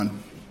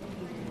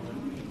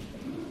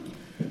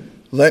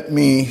Let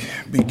me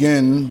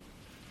begin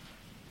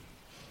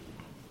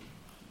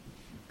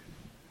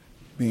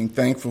being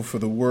thankful for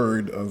the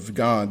word of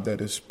God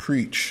that is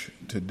preached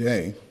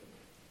today.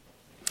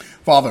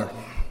 Father,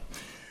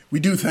 we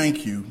do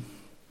thank you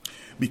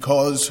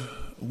because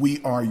we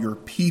are your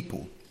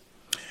people.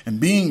 And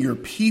being your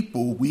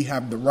people, we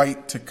have the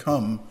right to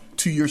come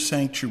to your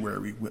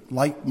sanctuary with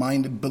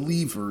like-minded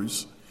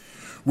believers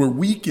where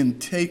we can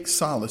take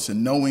solace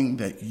in knowing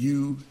that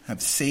you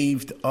have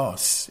saved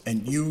us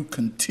and you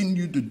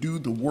continue to do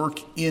the work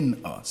in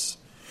us.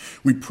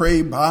 We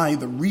pray by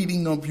the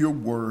reading of your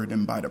word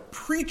and by the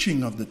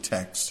preaching of the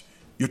text,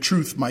 your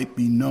truth might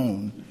be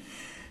known,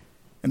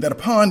 and that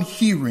upon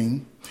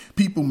hearing,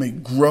 people may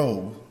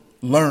grow,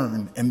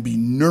 learn, and be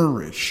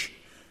nourished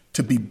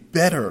to be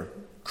better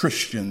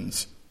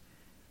Christians,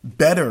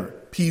 better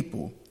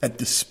people at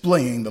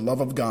displaying the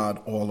love of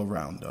God all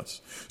around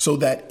us, so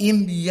that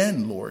in the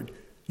end, Lord,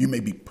 you may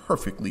be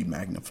perfectly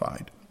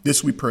magnified.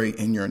 This we pray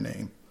in your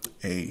name.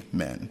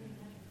 Amen.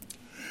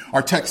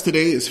 Our text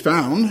today is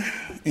found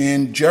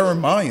in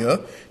Jeremiah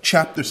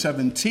chapter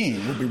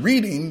 17. We'll be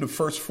reading the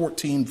first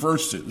 14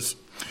 verses.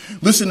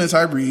 Listen as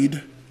I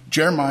read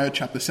Jeremiah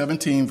chapter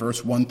 17,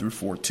 verse 1 through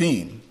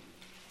 14.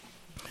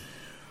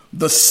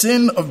 The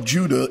sin of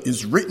Judah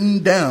is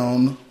written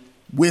down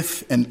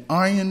with an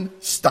iron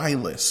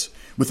stylus.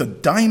 With a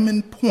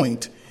diamond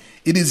point,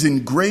 it is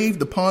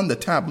engraved upon the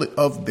tablet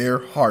of their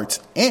hearts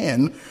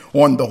and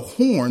on the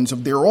horns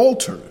of their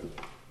altar.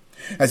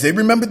 As they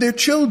remember their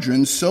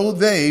children, so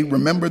they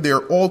remember their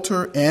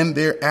altar and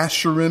their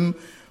Asherim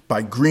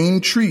by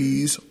green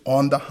trees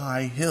on the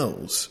high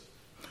hills.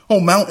 O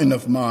mountain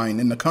of mine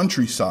in the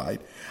countryside,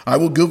 I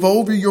will give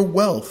over your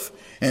wealth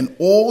and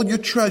all your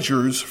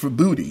treasures for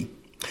booty,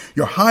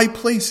 your high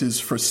places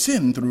for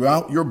sin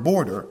throughout your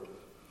border.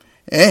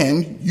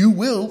 And you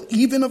will,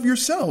 even of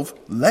yourself,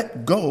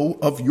 let go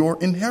of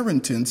your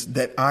inheritance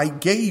that I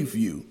gave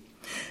you.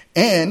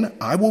 And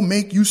I will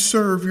make you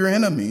serve your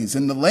enemies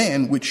in the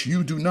land which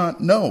you do not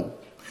know.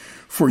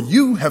 For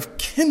you have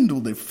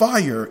kindled a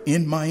fire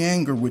in my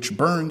anger which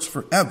burns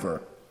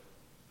forever.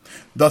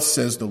 Thus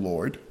says the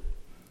Lord,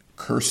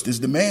 cursed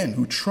is the man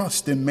who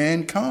trusts in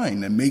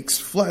mankind and makes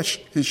flesh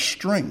his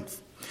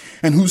strength,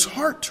 and whose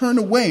heart turn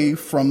away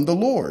from the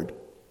Lord.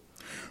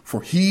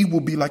 For he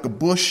will be like a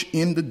bush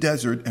in the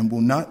desert and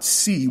will not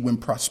see when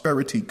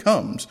prosperity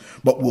comes,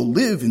 but will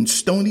live in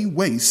stony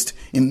waste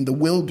in the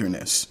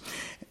wilderness,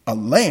 a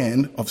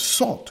land of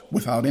salt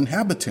without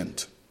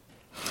inhabitant.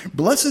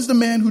 Blessed is the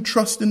man who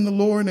trusts in the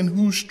Lord and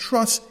whose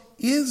trust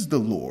is the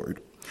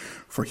Lord.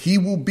 For he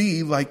will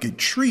be like a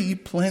tree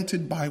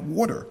planted by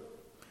water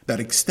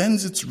that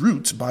extends its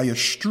roots by a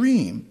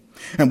stream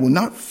and will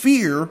not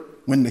fear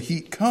when the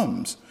heat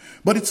comes,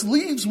 but its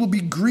leaves will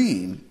be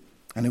green.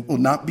 And it will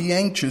not be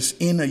anxious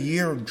in a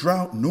year of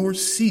drought, nor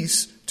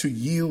cease to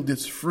yield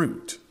its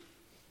fruit.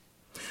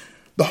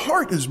 The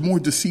heart is more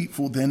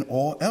deceitful than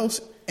all else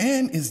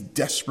and is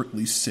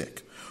desperately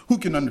sick. Who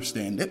can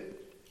understand it?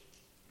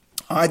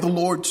 I, the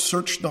Lord,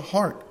 search the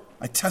heart.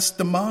 I test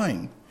the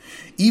mind,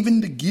 even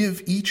to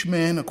give each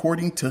man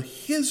according to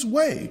his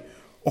way,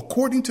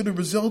 according to the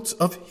results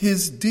of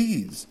his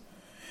deeds.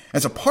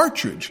 As a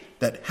partridge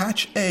that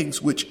hatch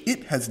eggs which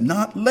it has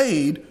not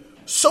laid,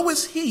 so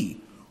is he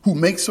who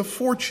makes a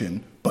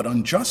fortune, but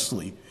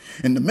unjustly.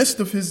 In the midst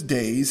of his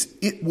days,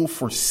 it will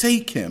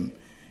forsake him,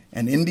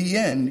 and in the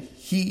end,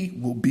 he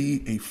will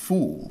be a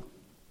fool.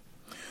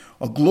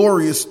 A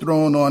glorious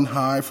throne on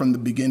high from the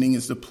beginning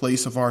is the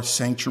place of our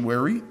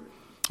sanctuary.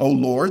 O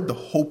Lord, the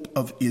hope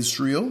of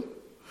Israel.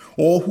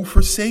 All who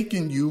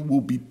forsaken you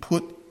will be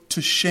put to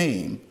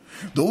shame.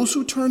 Those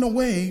who turn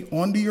away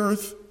on the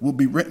earth will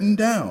be written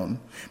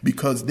down,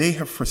 because they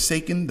have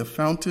forsaken the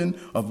fountain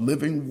of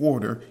living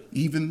water,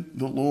 even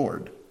the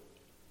Lord.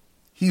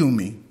 Heal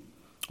me,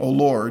 O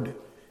Lord,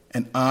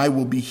 and I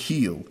will be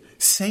healed.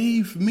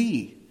 Save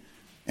me,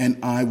 and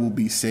I will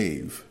be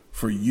saved,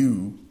 for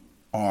you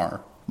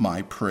are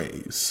my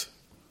praise.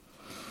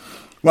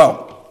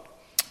 Well,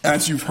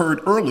 as you've heard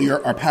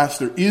earlier, our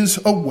pastor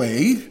is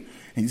away.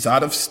 He's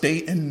out of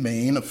state in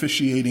Maine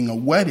officiating a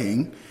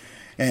wedding.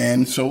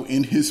 And so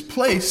in his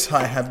place,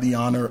 I have the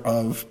honor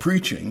of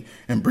preaching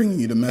and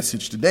bringing you the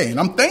message today. And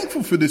I'm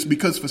thankful for this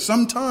because for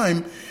some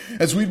time,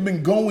 as we've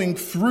been going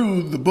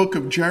through the book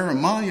of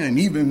Jeremiah and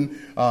even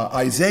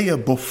Isaiah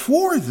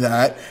before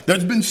that,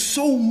 there's been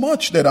so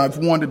much that I've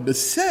wanted to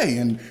say.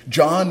 And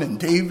John and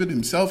David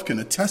himself can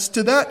attest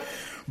to that.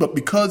 But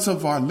because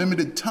of our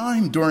limited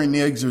time during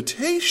the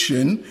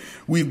exhortation,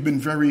 we've been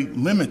very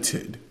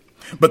limited.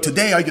 But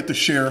today I get to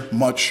share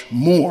much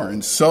more,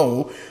 and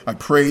so I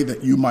pray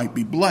that you might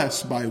be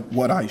blessed by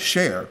what I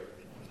share.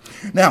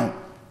 Now,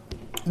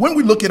 when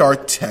we look at our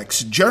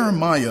text,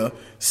 Jeremiah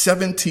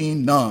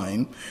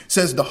 17:9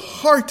 says, the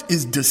heart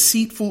is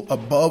deceitful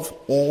above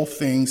all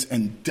things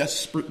and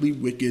desperately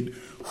wicked.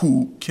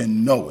 Who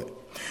can know it?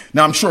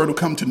 Now, I'm sure it'll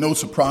come to no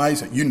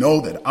surprise that you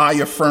know that I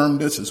affirm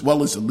this as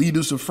well as the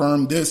leaders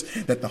affirm this,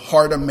 that the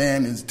heart of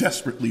man is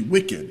desperately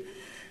wicked.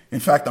 In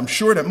fact, I'm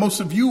sure that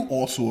most of you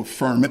also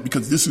affirm it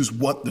because this is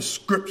what the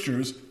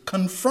scriptures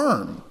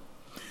confirm.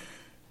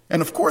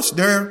 And of course,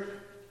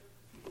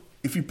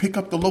 if you pick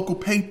up the local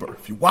paper,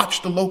 if you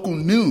watch the local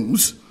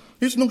news,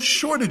 there's no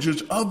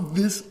shortages of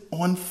this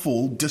on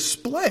full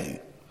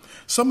display.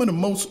 Some of the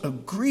most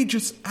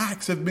egregious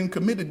acts have been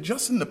committed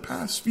just in the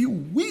past few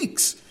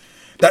weeks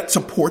that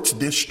supports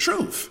this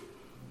truth.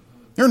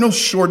 There are no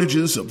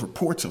shortages of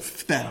reports of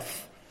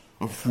theft,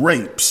 of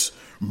rapes,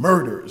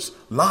 murders,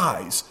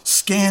 lies,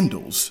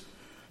 scandals,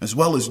 as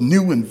well as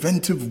new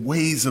inventive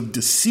ways of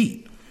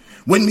deceit.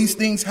 When these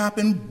things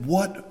happen,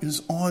 what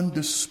is on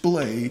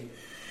display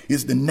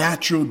is the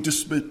natural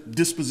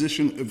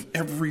disposition of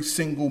every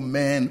single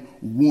man,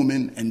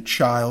 woman, and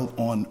child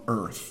on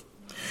earth.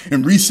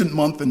 In recent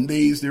months and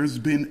days, there's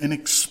been an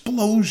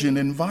explosion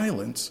in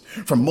violence,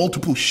 from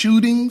multiple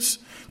shootings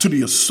to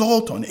the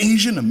assault on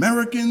Asian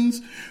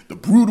Americans, the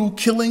brutal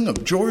killing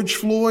of George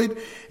Floyd,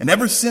 and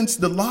ever since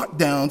the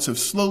lockdowns have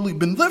slowly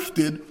been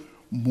lifted,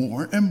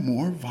 more and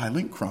more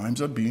violent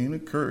crimes are being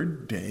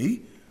occurred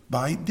day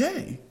by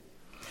day.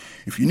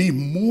 If you need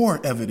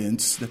more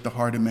evidence that the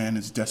heart of man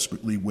is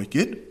desperately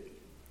wicked,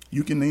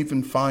 you can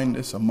even find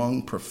this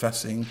among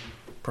professing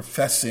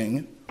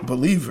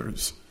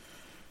believers,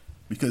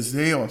 because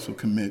they also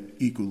commit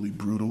equally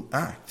brutal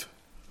acts.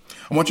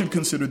 I want you to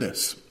consider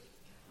this.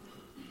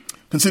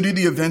 Consider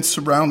the events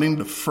surrounding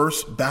the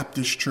First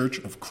Baptist Church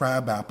of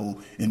Crabapple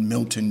in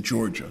Milton,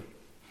 Georgia.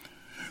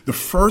 The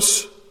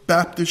First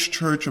Baptist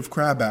Church of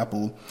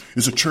Crabapple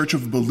is a church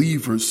of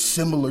believers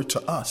similar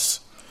to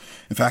us.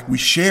 In fact, we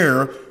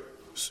share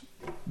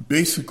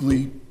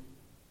basically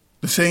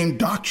the same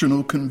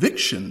doctrinal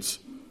convictions,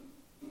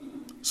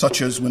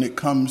 such as when it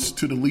comes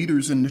to the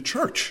leaders in the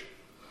church,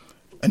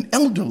 an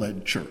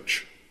elder-led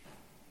church.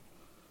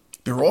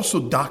 They're also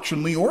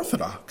doctrinally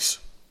orthodox.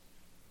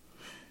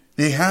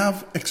 They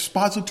have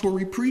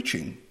expository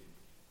preaching.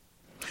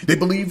 They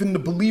believe in the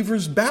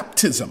believer's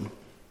baptism.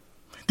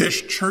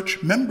 There's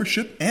church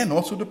membership and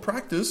also the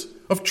practice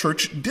of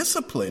church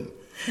discipline.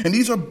 And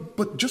these are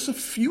but just a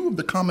few of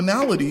the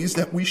commonalities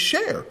that we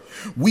share.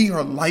 We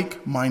are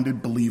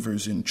like-minded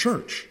believers in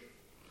church.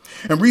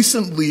 And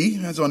recently,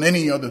 as on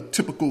any other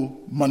typical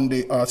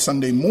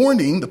Sunday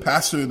morning, the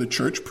pastor of the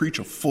church preached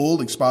a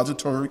full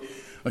expository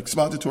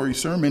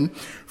sermon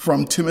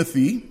from 1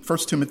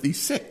 Timothy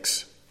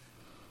 6,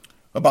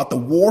 about the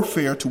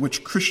warfare to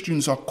which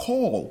Christians are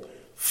called,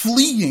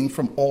 fleeing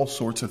from all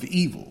sorts of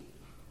evil.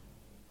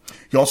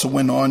 He also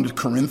went on to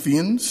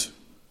Corinthians,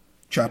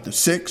 chapter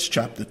 6,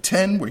 chapter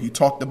 10, where he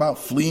talked about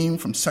fleeing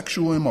from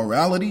sexual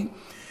immorality.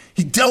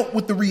 He dealt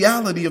with the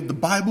reality of the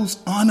Bible's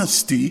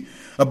honesty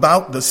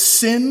about the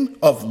sin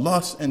of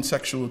lust and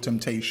sexual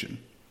temptation.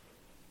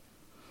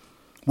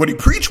 What he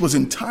preached was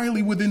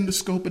entirely within the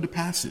scope of the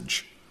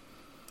passage.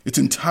 It's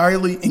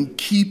entirely in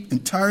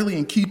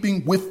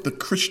keeping with the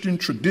Christian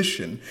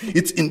tradition.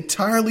 It's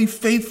entirely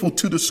faithful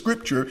to the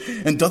scripture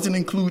and doesn't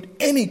include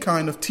any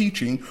kind of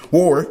teaching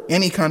or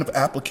any kind of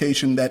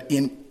application that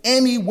in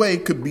any way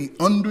could be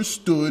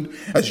understood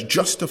as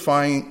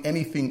justifying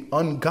anything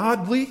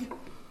ungodly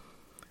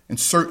and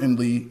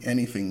certainly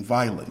anything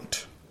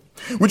violent,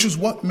 which is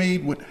what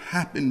made what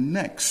happened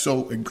next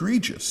so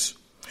egregious.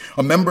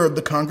 A member of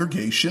the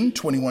congregation,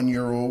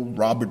 21-year-old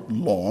Robert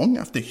Long,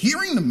 after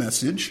hearing the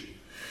message,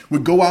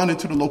 would go out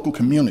into the local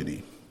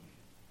community.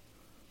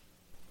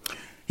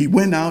 He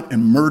went out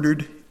and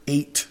murdered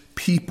 8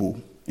 people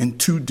in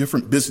 2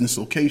 different business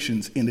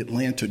locations in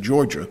Atlanta,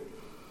 Georgia.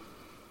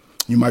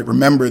 You might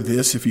remember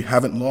this if you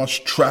haven't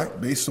lost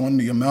track based on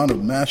the amount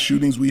of mass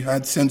shootings we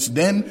had since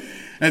then,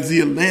 as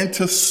the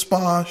Atlanta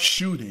spa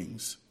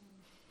shootings.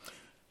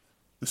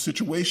 The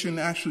situation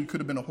actually could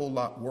have been a whole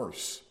lot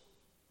worse.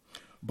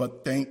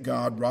 But thank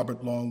God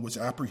Robert Long was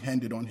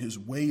apprehended on his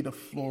way to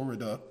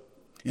Florida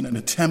in an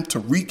attempt to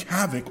wreak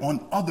havoc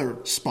on other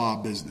spa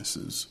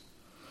businesses.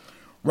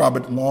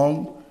 Robert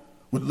Long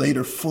would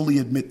later fully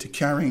admit to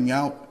carrying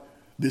out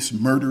this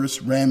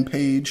murderous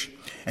rampage,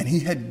 and he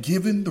had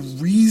given the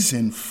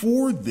reason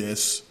for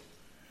this,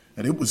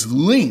 that it was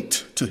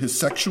linked to his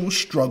sexual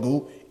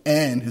struggle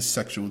and his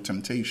sexual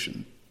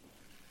temptation.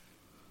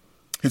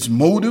 His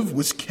motive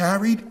was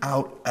carried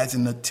out as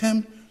an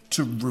attempt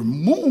to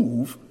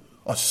remove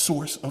a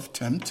source of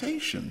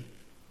temptation.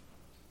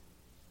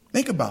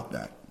 Think about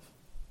that.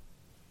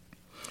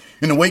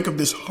 In the wake of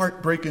this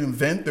heartbreaking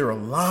event, there are a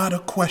lot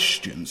of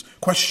questions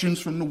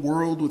from the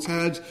world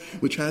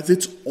which has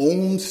its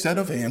own set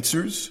of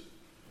answers,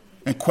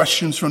 and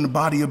questions from the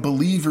body of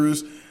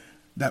believers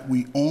that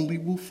we only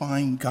will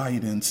find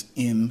guidance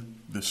in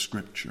the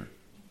scripture.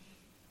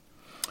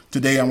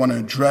 Today, I want to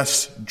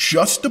address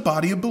just the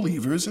body of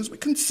believers as we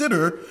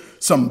consider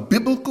some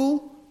biblical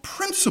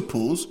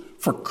principles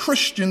for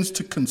Christians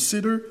to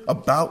consider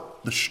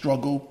about the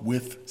struggle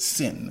with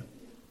sin.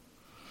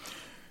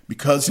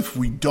 Because if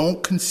we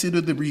don't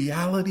consider the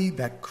reality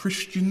that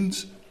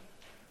Christians,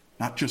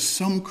 not just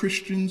some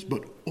Christians,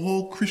 but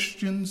all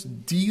Christians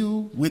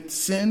deal with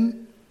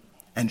sin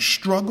and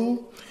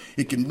struggle,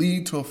 it can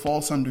lead to a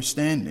false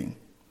understanding.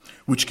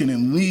 which can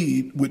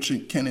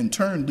in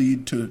turn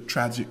lead to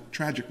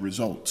tragic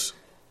results.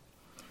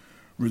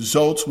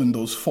 Results when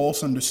those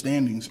false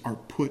understandings are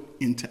put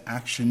into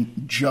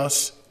action,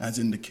 just as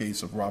in the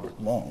case of Robert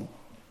Long.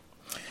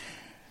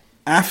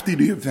 After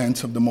the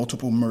events of the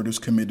multiple murders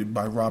committed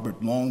by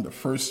Robert Long, the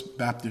First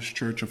Baptist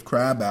Church of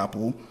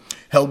Crabapple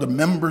held a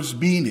members'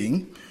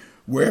 meeting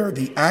where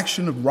the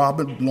action of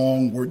Robert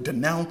Long were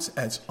denounced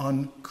as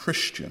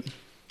unchristian,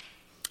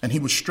 and he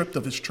was stripped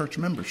of his church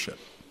membership.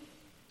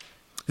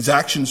 His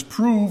actions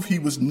prove he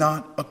was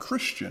not a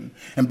Christian,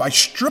 and by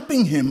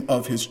stripping him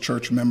of his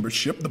church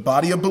membership, the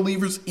body of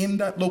believers in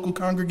that local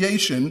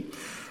congregation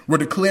were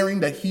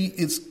declaring that he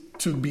is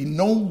to be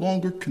no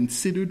longer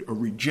considered a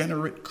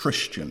regenerate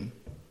Christian.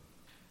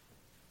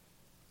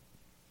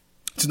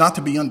 It's not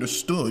to be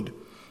understood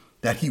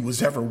that he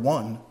was ever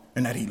one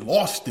and that he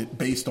lost it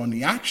based on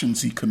the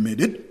actions he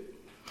committed,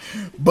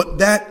 but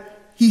that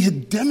he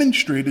had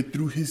demonstrated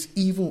through his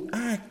evil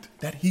act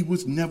that he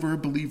was never a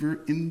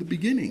believer in the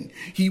beginning.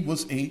 He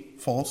was a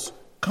false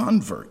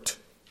convert.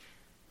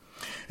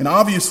 And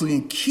obviously,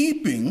 in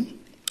keeping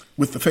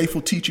with the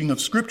faithful teaching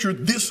of Scripture,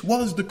 this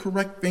was the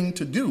correct thing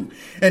to do.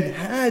 And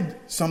had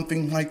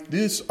something like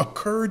this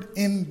occurred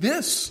in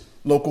this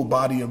local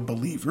body of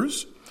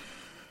believers,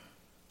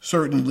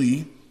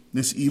 certainly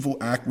this evil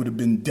act would have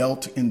been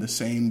dealt in the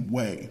same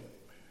way.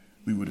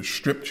 We would have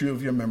stripped you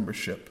of your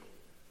membership,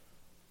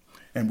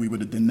 and we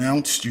would have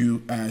denounced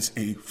you as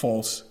a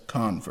false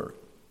convert.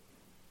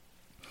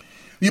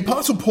 The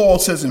Apostle Paul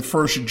says in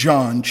 1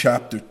 John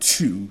chapter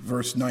 2,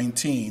 verse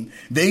 19,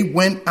 they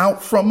went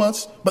out from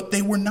us, but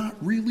they were not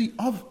really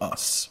of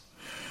us.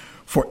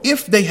 For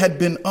if they had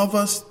been of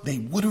us, they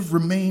would have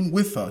remained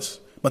with us.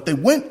 But they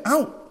went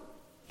out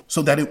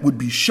so that it would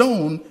be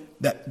shown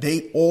that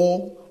they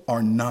all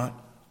are not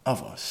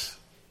of us.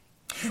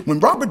 When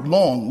Robert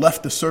Long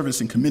left the service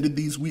and committed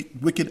these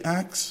wicked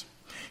acts,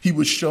 he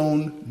was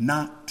shown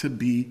not to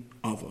be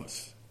of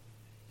us.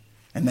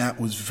 And that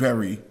was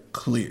very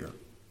clear.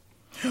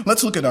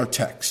 Let's look at our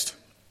text.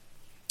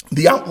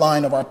 The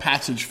outline of our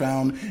passage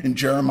found in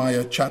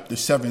Jeremiah chapter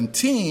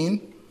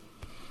 17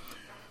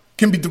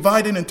 can be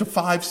divided into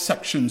 5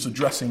 sections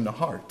addressing the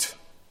heart.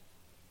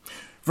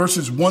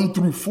 Verses 1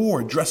 through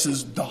 4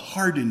 addresses the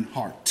hardened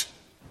heart.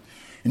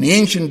 In the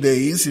ancient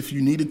days, if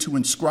you needed to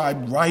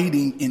inscribe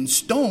writing in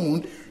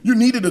stone, you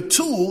needed a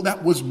tool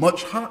that was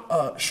much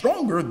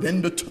stronger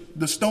than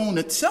the stone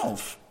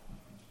itself.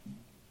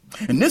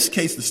 In this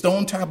case, the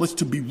stone tablets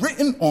to be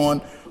written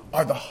on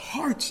are the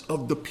hearts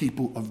of the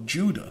people of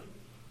Judah.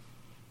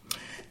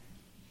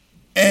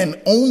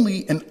 And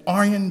only an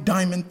iron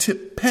diamond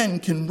tip pen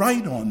can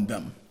write on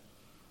them.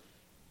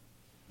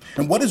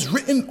 And what is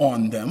written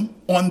on them,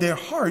 on their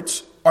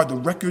hearts, are the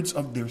records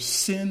of their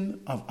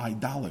sin of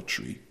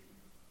idolatry.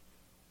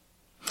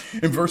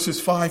 In verses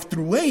 5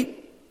 through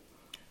 8,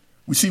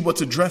 we see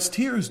what's addressed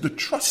here is the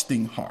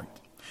trusting heart.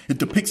 It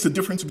depicts the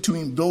difference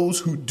between those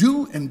who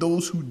do and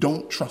those who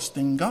don't trust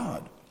in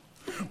God.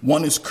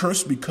 One is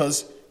cursed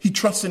because he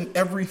trusts in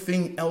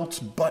everything else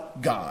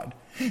but God.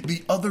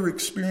 The other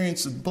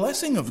experiences the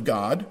blessing of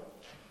God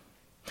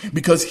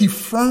because he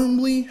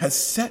firmly has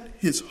set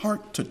his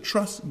heart to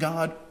trust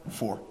God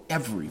for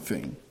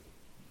everything.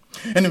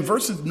 And in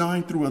verses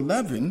 9 through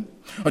 11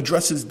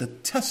 addresses the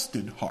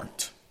tested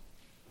heart.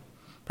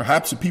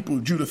 Perhaps the people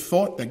of Judah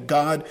thought that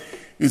God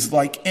is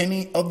like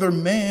any other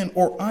man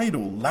or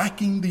idol,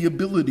 lacking the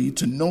ability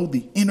to know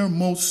the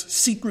innermost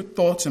secret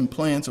thoughts and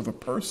plans of a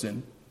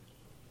person,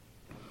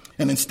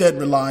 and instead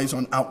relies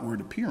on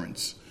outward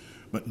appearance.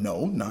 But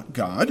no, not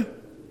God.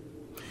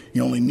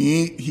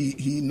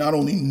 He not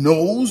only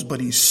knows,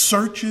 but he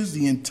searches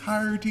the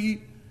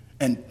entirety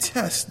and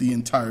tests the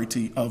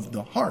entirety of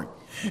the heart.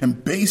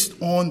 And based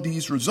on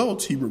these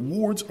results, he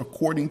rewards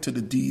according to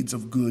the deeds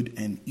of good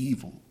and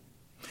evil.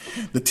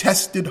 The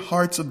tested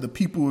hearts of the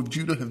people of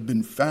Judah have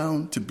been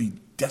found to be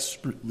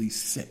desperately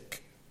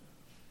sick.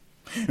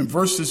 In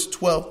verses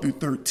 12 through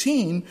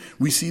 13,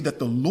 we see that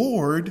the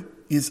Lord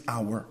is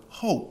our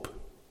hope.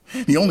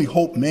 The only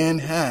hope man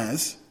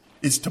has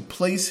is to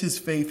place his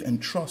faith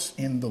and trust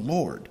in the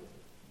Lord.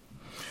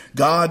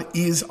 God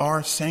is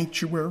our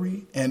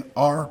sanctuary and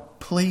our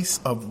place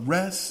of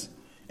rest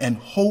and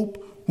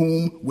hope,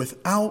 whom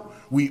without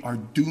we are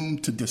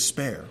doomed to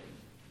despair.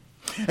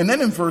 And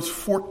then in verse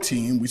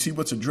 14, we see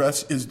what's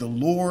addressed is the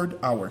Lord,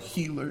 our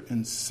healer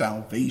and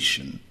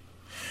salvation.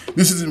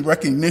 This is in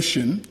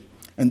recognition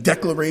and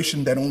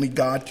declaration that only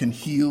God can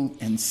heal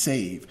and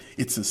save.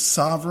 It's a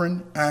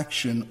sovereign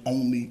action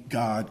only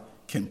God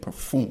can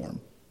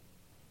perform.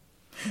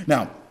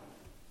 Now,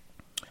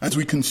 as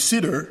we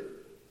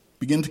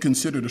begin to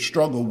consider the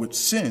struggle with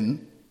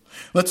sin,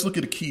 let's look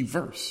at a key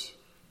verse.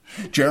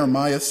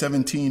 Jeremiah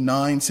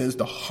 17:9 says,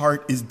 the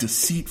heart is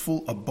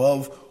deceitful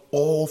above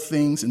all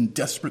things and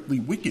desperately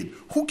wicked.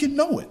 Who can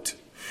know it?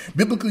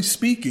 Biblically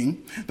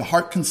speaking, the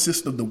heart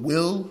consists of the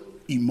will,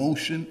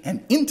 emotion,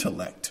 and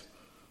intellect.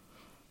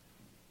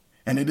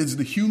 And it is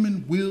the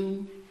human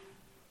will,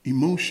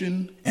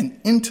 emotion,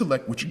 and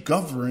intellect which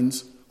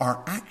governs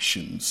our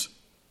actions.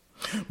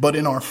 But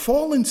in our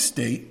fallen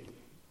state,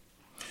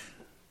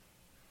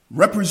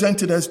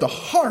 represented as the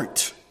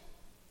heart,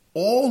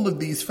 all of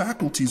these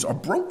faculties are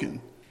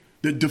broken.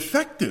 They're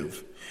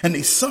defective, and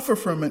they suffer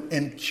from an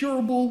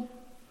incurable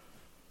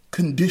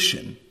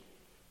condition.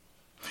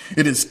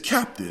 It is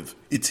captive.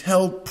 It's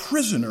held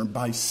prisoner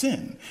by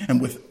sin. And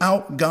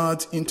without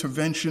God's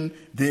intervention,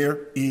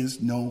 there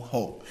is no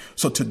hope.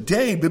 So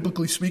today,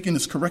 biblically speaking,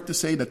 it's correct to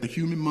say that the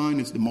human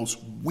mind is the most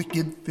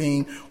wicked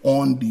thing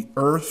on the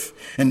earth,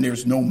 and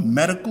there's no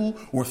medical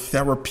or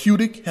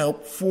therapeutic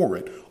help for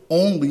it.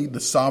 Only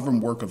the sovereign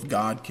work of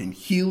God can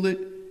heal it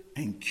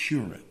and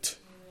cure it.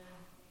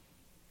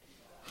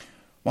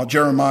 While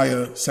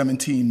Jeremiah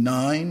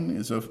 17:9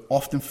 is an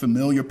often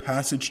familiar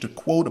passage to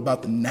quote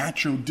about the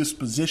natural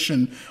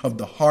disposition of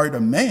the heart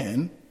of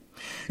man,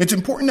 it's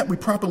important that we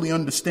properly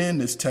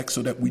understand this text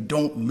so that we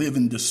don't live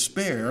in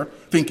despair,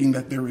 thinking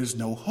that there is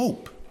no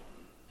hope.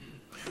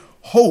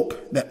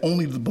 Hope that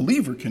only the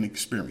believer can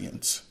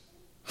experience.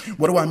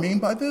 What do I mean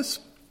by this?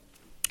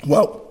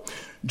 Well,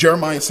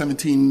 Jeremiah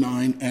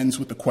 17:9 ends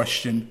with the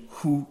question,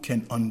 who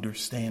can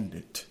understand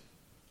it?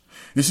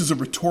 This is a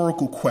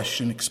rhetorical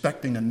question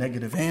expecting a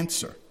negative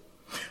answer.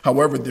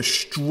 However, the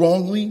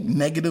strongly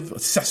negative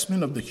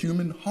assessment of the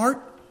human heart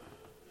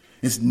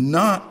is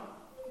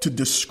not to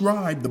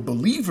describe the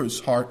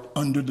believer's heart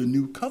under the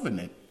new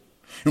covenant,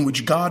 in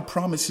which God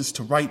promises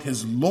to write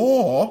his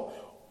law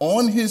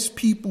on his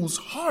people's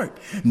heart,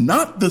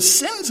 not the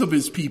sins of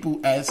his people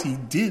as he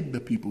did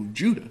the people of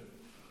Judah.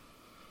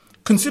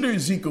 Consider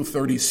Ezekiel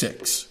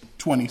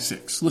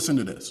 36:26. Listen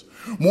to this.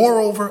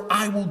 Moreover,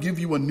 I will give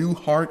you a new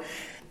heart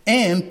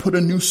and put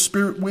a new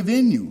spirit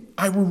within you.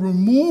 I will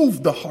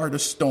remove the heart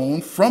of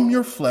stone from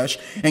your flesh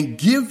and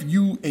give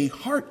you a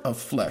heart of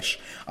flesh.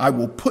 I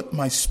will put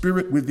my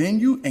spirit within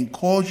you and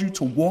cause you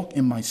to walk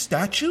in my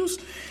statutes,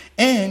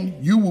 and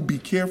you will be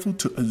careful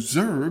to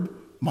observe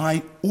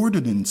my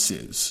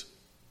ordinances.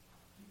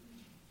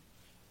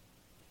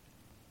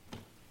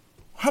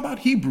 How about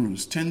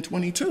Hebrews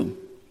 10:22?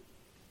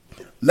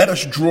 Let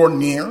us draw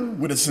near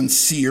with a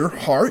sincere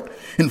heart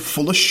in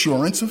full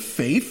assurance of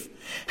faith,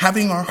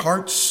 having our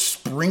hearts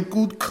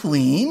sprinkled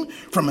clean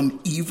from an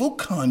evil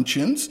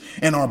conscience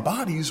and our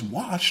bodies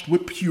washed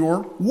with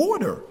pure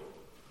water.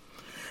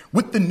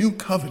 With the new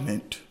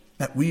covenant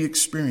that we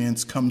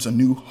experience comes a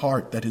new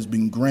heart that has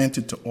been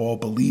granted to all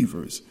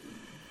believers.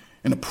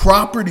 And the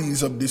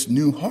properties of this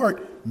new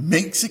heart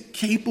makes it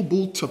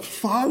capable to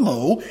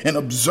follow and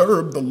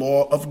observe the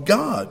law of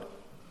God.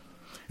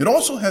 It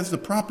also has the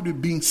property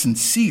of being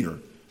sincere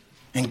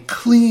and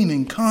clean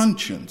in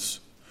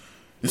conscience.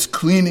 This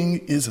cleaning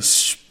is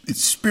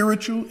it's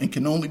spiritual and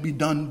can only be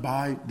done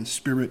by the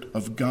Spirit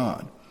of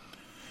God.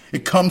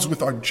 It comes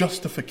with our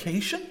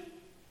justification,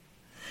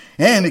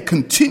 and it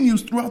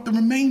continues throughout the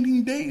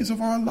remaining days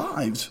of our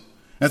lives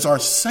as our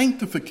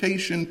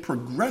sanctification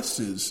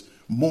progresses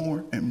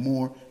more and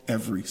more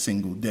every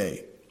single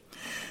day.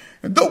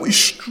 And though we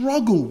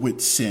struggle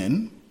with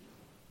sin,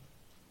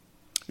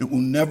 it will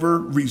never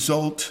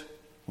result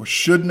or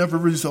should never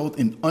result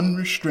in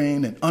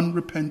unrestrained and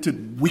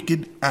unrepented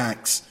wicked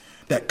acts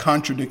that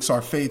contradicts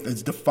our faith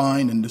as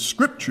defined in the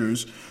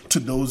scriptures to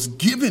those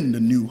given the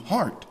new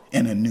heart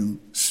and a new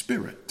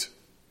spirit.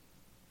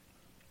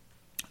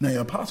 Now,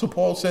 the Apostle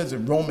Paul says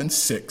in Romans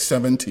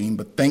 6:17,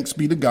 but thanks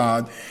be to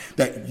God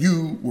that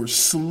you were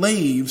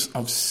slaves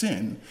of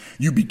sin.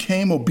 You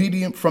became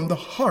obedient from the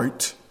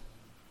heart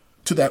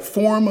to that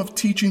form of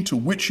teaching to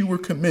which you were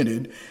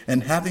committed,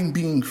 and having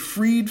been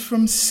freed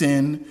from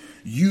sin,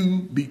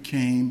 you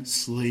became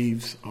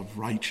slaves of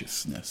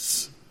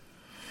righteousness.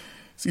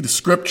 See, the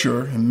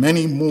scripture and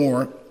many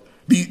more,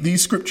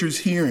 these scriptures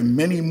here and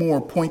many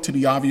more point to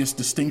the obvious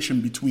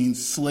distinction between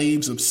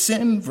slaves of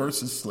sin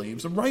versus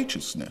slaves of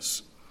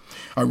righteousness.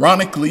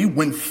 Ironically,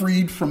 when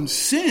freed from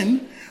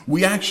sin,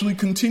 we actually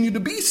continue to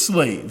be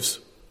slaves,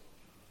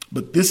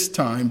 but this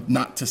time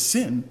not to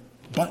sin,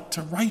 but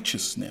to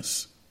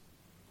righteousness.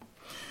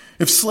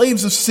 If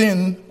slaves of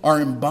sin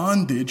are in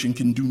bondage and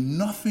can do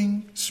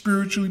nothing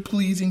spiritually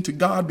pleasing to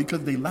God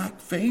because they lack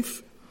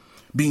faith,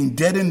 being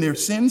dead in their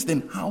sins,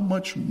 then how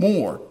much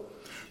more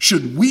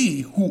should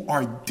we who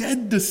are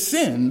dead to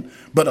sin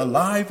but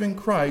alive in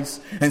Christ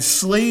and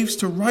slaves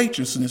to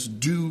righteousness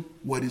do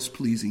what is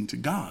pleasing to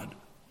God?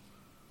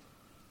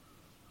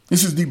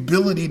 This is the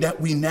ability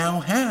that we now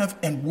have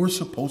and we're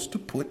supposed to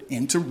put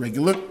into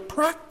regular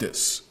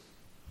practice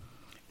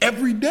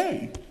every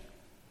day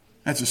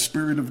as the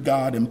Spirit of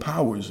God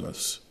empowers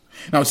us.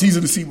 Now, it's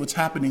easy to see what's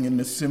happening in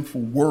this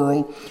sinful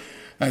world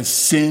as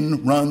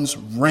sin runs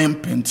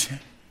rampant,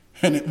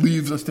 and it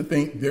leaves us to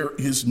think there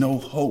is no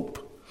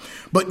hope.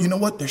 But you know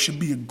what? There should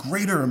be a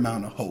greater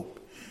amount of hope,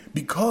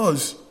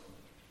 because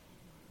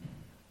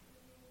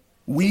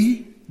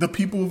we, the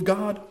people of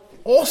God,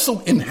 also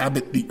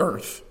inhabit the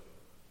earth.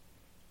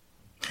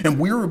 And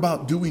we're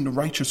about doing the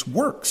righteous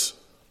works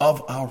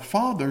of our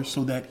Father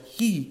so that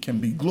he can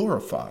be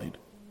glorified.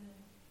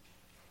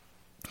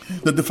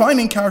 The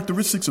defining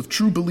characteristics of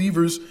true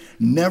believers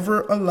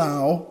never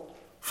allow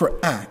for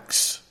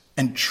acts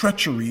and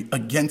treachery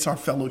against our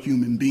fellow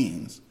human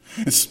beings,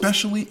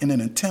 especially in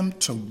an attempt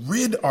to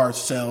rid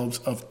ourselves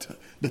of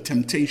the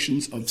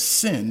temptations of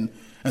sin,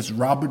 as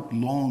Robert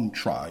Long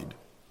tried.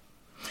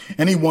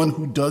 Anyone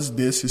who does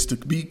this is to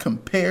be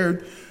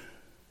compared,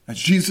 as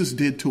Jesus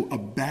did, to a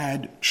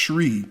bad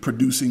tree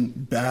producing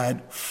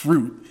bad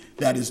fruit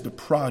that is the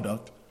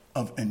product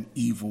of an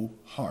evil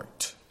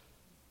heart.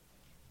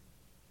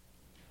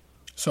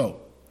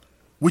 So,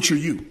 which are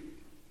you?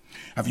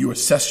 Have you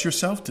assessed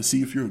yourself to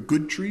see if you're a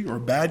good tree or a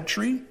bad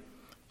tree?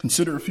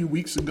 Consider a few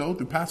weeks ago,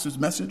 the pastor's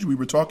message, we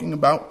were talking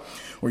about,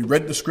 or we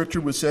read the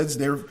scripture which says,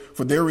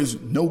 "For there is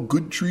no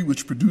good tree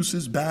which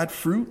produces bad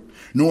fruit,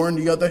 nor on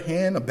the other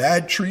hand a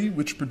bad tree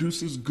which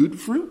produces good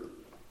fruit."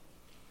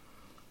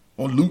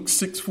 Or Luke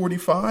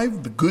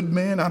 6:45, "The good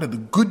man out of the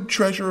good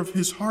treasure of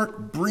his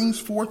heart brings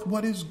forth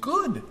what is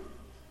good.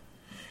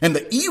 And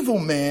the evil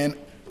man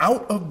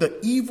out of the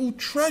evil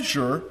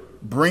treasure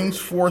brings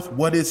forth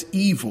what is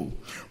evil.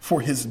 For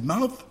his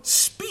mouth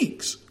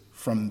speaks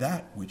from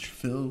that which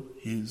fill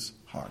his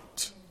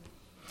heart."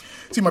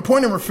 See, my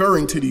point in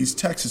referring to these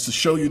texts is to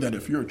show you that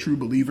if you're a true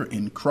believer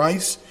in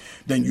Christ,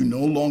 then you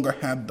no longer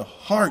have the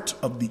heart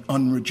of the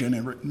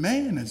unregenerate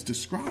man as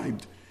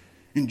described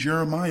in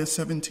Jeremiah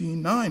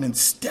 17:9.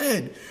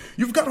 Instead,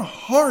 you've got a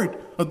heart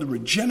of the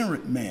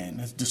regenerate man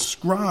as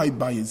described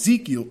by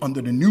Ezekiel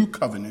under the new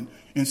covenant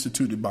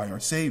instituted by our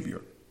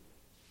Savior.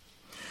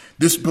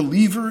 This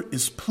believer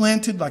is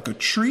planted like a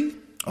tree,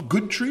 a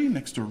good tree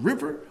next to a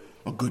river,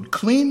 a good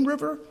clean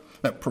river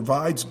that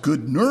provides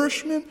good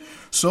nourishment,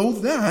 so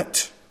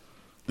that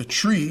the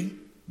tree,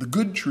 the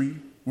good tree,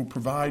 will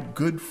provide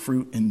good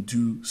fruit in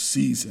due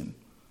season.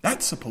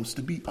 That's supposed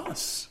to be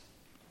us.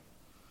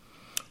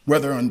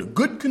 Whether under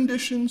good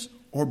conditions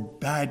or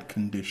bad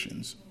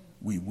conditions,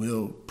 we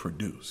will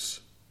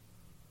produce.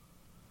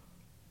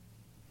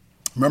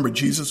 Remember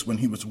Jesus, when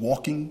he was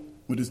walking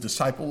with his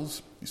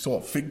disciples, he saw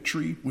a fig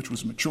tree which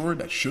was mature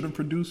that should have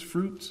produced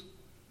fruits.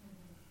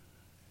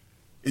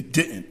 It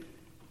didn't.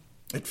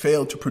 It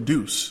failed to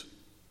produce.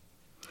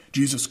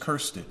 Jesus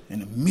cursed it,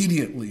 and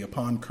immediately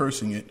upon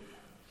cursing it,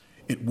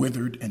 it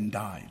withered and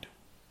died.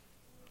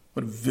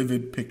 What a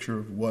vivid picture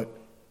of what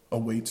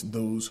awaits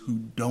those who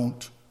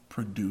don't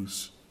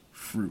produce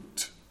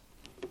fruit.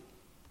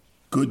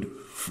 Good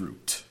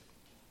fruit.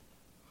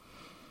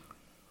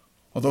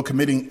 Although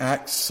committing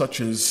acts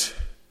such as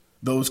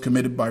those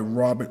committed by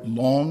Robert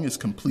Long is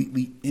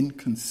completely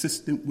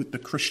inconsistent with the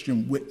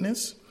Christian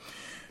witness,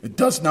 it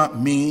does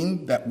not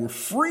mean that we're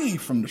free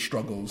from the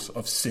struggles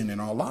of sin in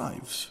our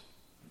lives,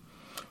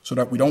 so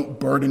that we don't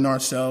burden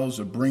ourselves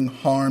or bring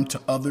harm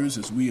to others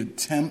as we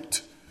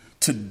attempt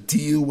to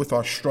deal with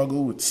our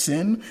struggle with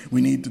sin. We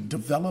need to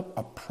develop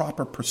a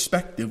proper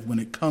perspective when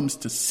it comes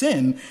to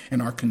sin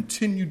and our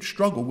continued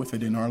struggle with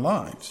it in our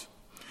lives.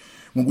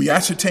 When we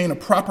ascertain a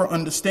proper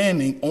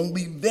understanding,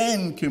 only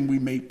then can we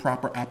make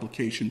proper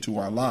application to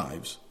our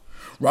lives.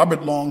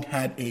 Robert Long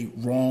had a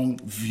wrong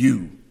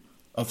view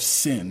of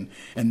sin,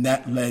 and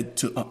that led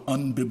to an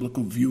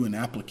unbiblical view and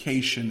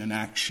application and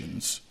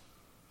actions.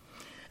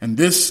 And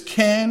this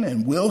can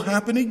and will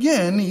happen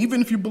again,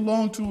 even if you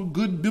belong to a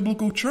good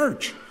biblical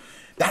church.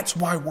 That's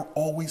why we're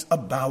always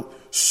about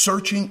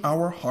searching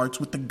our hearts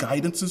with the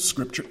guidance of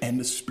Scripture and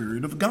the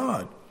Spirit of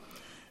God,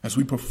 as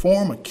we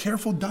perform a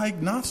careful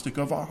diagnostic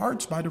of our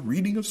hearts by the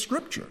reading of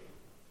Scripture,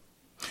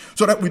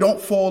 so that we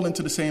don't fall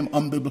into the same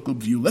unbiblical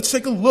view. Let's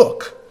take a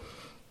look,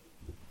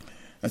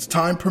 as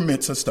time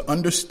permits us, to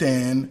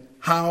understand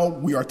how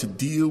we are to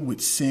deal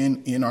with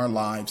sin in our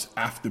lives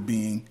after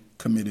being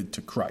committed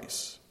to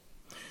Christ.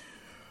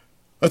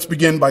 Let's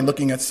begin by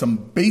looking at some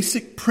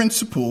basic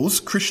principles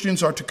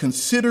Christians are to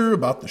consider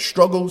about the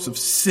struggles of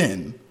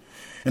sin.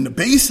 And the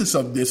basis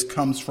of this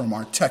comes from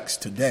our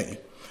text today.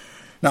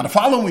 Now, the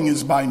following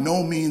is by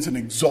no means an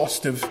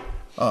exhaustive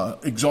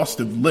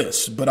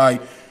list, but I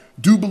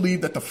do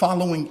believe that the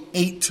following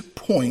 8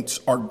 points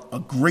are a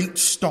great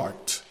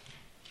start.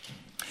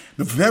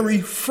 The very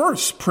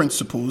first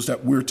principles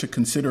that we're to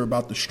consider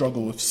about the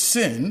struggle of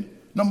sin,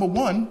 number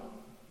 1,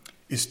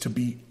 is to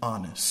be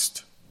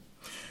honest.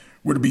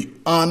 We're to be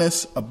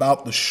honest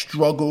about the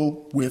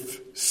struggle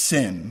with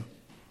sin.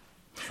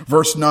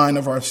 Verse 9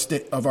 of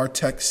our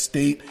text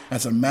state,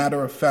 as a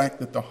matter of fact,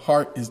 that the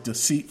heart is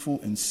deceitful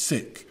and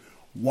sick.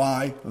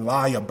 Why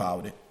lie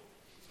about it?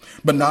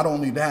 But not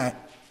only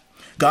that,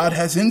 God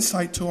has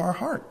insight to our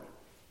heart.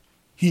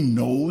 He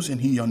knows and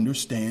he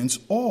understands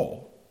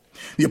all.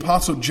 The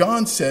Apostle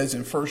John says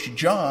in 1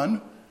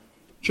 John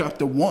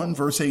chapter 1,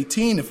 verse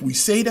 18, if we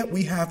say that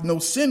we have no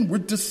sin, we're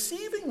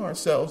deceiving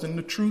ourselves and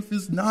the truth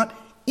is not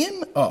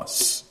in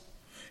us.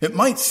 It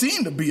might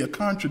seem to be a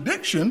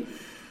contradiction,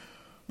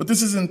 but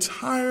this is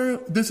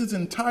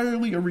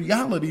entirely a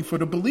reality for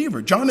the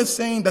believer. John is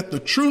saying that the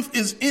truth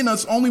is in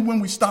us only when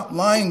we stop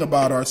lying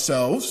about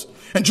ourselves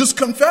and just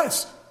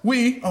confess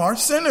we are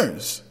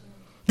sinners.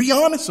 Be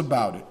honest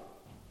about it.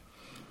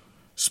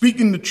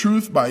 Speaking the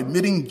truth by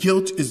admitting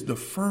guilt is the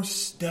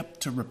first step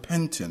to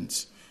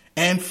repentance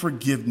and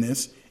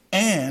forgiveness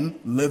and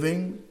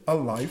living a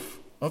life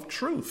of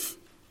truth.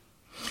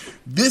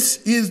 This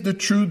is the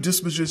true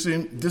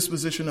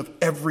disposition of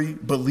every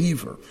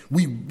believer.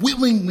 We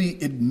willingly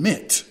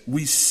admit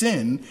we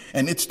sin,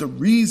 and it's the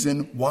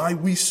reason why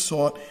we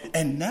sought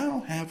and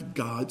now have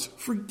God's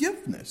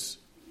forgiveness.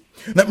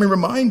 Let me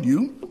remind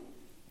you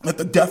that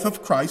the death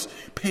of Christ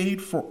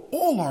paid for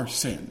all our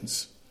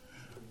sins,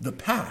 the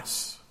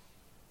past,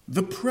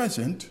 the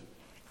present,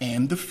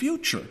 and the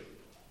future.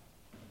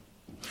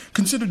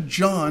 Consider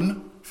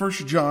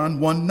 1 John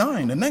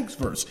 1:9, the next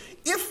verse.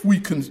 If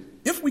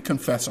we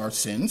confess our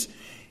sins,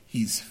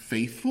 he's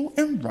faithful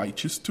and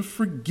righteous to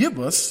forgive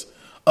us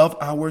of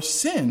our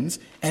sins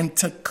and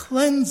to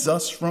cleanse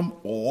us from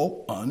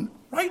all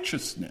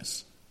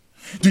unrighteousness.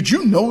 Did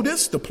you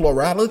notice the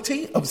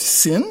plurality of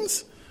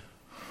sins?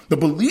 The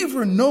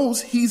believer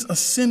knows he's a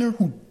sinner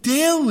who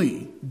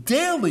daily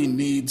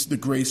needs the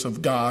grace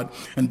of God.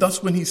 And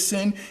thus when he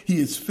sinned,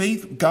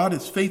 God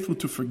is faithful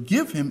to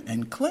forgive him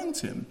and cleanse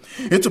him.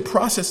 It's a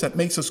process that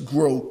makes us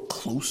grow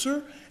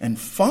closer and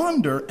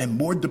fonder and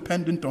more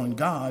dependent on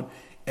God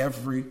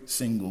every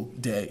single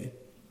day.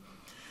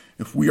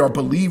 If we are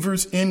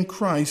believers in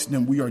Christ,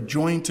 then we are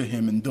joined to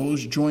him, and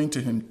those joined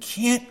to him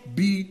can't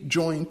be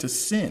joined to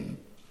sin.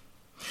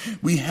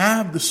 We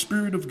have the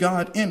Spirit of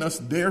God in us,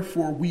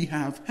 therefore we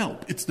have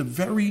help. It's the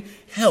very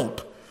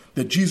help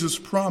that Jesus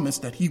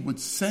promised that he would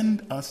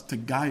send us to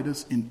guide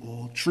us in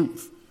all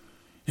truth,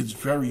 his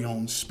very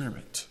own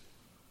Spirit.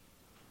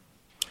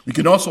 We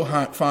can also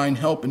find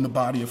help in the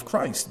body of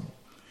Christ.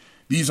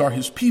 These are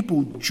his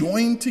people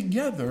joined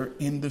together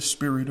in the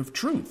Spirit of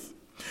truth.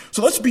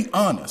 So let's be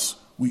honest.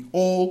 We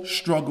all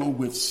struggle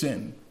with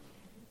sin.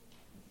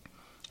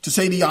 To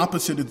say the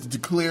opposite is to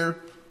declare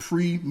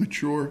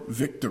premature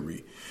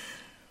victory.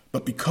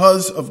 But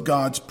because of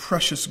God's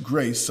precious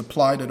grace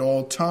supplied at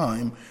all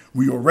time,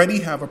 we already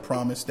have a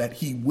promise that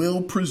he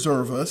will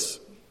preserve us,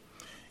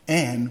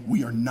 and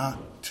we are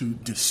not to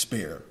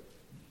despair.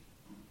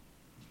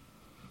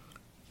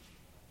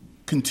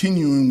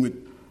 Continuing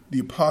with the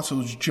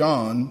Apostle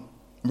John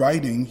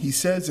writing, he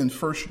says in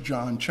 1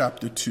 John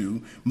chapter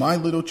 2, "My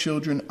little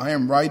children, I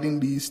am writing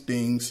these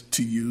things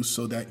to you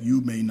so that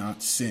you may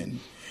not sin.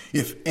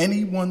 If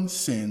anyone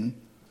sin,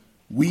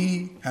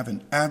 we have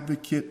an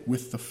advocate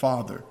with the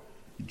Father,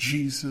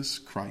 Jesus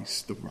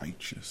Christ the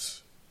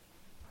righteous."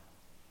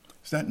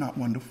 Is that not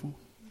wonderful?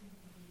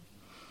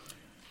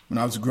 When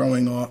I was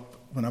growing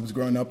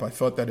up, I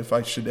thought that if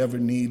I should ever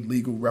need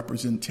legal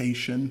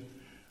representation,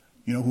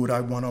 you know who would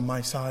I want on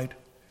my side?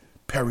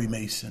 Perry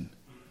Mason.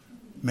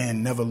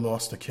 Man never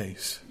lost a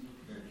case.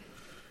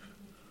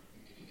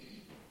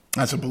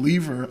 As a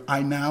believer,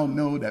 I now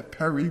know that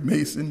Perry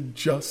Mason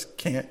just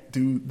can't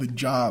do the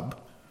job.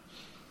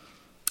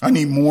 I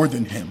need more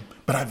than him,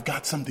 but I've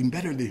got something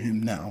better than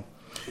him now.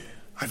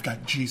 I've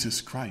got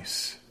Jesus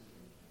Christ,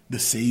 the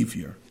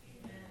Savior.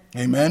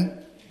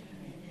 Amen?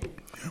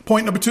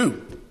 Point number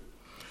 2.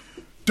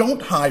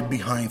 Don't hide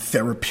behind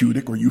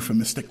therapeutic or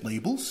euphemistic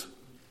labels.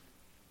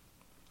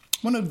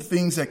 One of the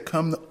things that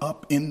come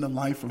up in the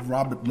life of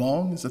Robert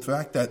Long is the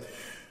fact that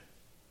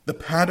the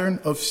pattern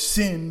of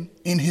sin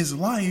in his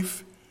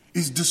life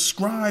is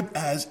described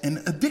as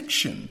an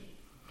addiction.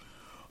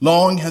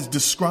 Long has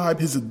described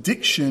his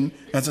addiction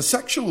as a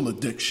sexual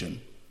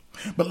addiction.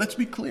 But let's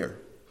be clear,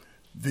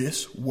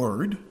 this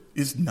word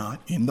is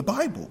not in the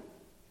Bible.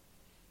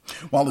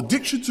 While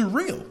addictions are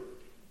real,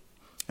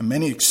 and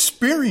many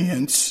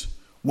experience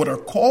what are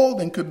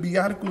called and could be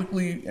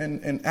adequately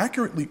and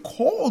accurately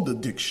called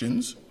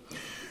addictions,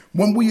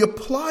 when we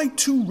apply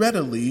too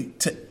readily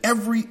to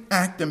every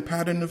act and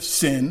pattern of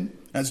sin,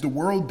 as the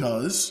world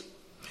does,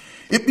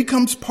 it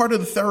becomes part of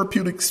the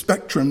therapeutic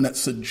spectrum that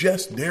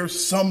suggests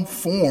there's some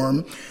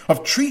form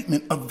of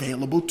treatment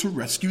available to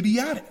rescue the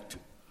addict.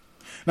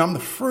 Now, I'm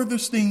the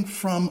furthest thing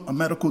from a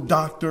medical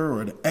doctor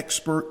or an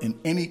expert in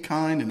any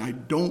kind, and I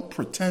don't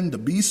pretend to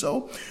be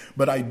so,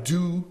 but I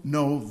do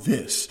know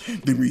this.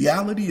 The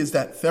reality is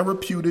that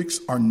therapeutics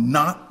are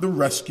not the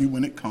rescue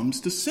when it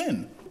comes to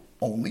sin.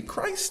 Only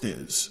Christ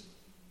is.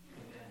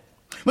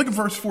 Look at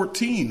verse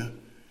 14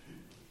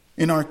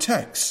 in our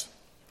text.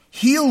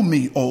 "Heal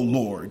me, O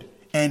Lord,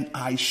 and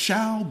I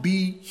shall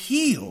be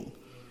healed."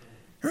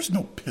 There's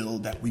no pill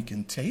that we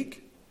can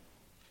take.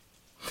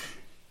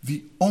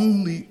 The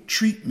only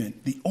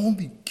treatment, the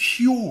only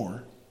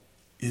cure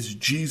is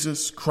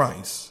Jesus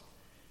Christ.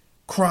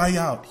 Cry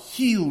out,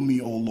 "Heal me,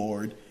 O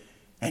Lord,"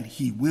 and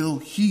he will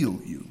heal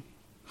you.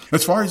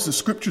 As far as the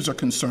scriptures are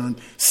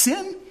concerned,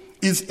 sin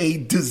is a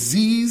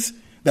disease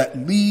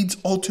that leads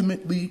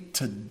ultimately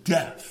to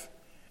death.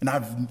 And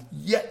I've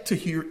yet to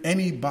hear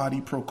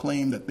anybody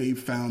proclaim that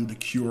they've found the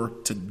cure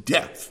to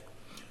death.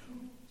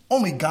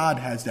 Only God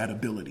has that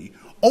ability.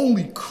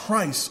 Only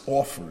Christ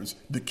offers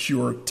the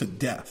cure to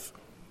death.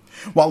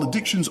 While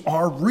addictions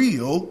are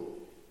real,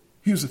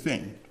 here's the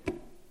thing.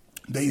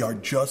 They are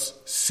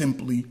just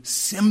simply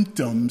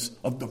symptoms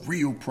of the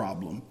real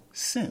problem,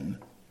 sin.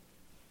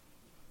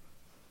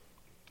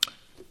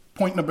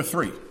 Point number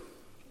 3.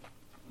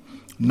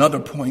 Another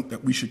point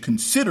that we should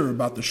consider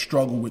about the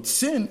struggle with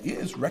sin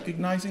is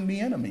recognizing the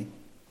enemy.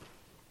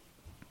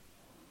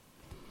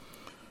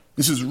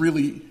 This is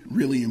really,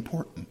 really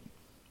important.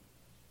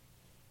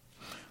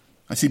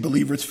 I see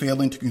believers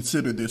failing to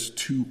consider this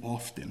too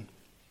often.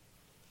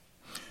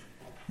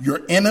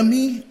 Your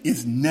enemy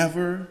is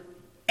never,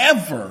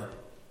 ever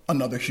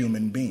another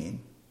human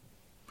being,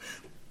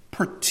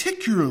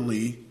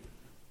 particularly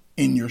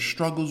in your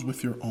struggles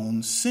with your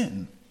own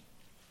sin.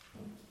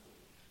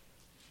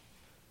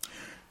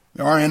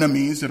 There are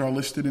enemies that are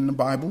listed in the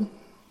Bible.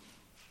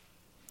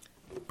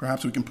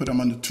 Perhaps we can put them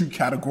under two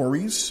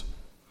categories: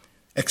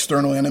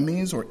 external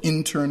enemies or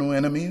internal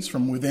enemies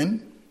from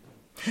within.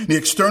 The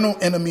external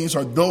enemies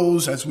are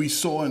those, as we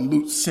saw in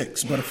Luke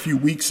 6, but a few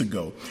weeks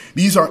ago.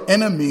 These are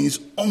enemies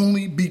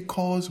only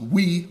because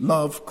we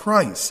love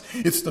Christ.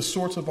 It's the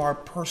source of our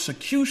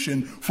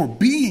persecution for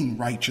being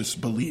righteous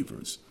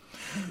believers.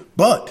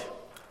 But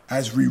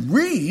as we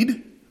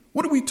read,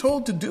 what are we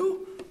told to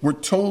do? We're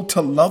told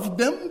to love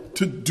them,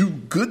 to do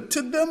good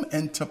to them,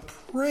 and to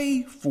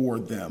pray for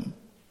them.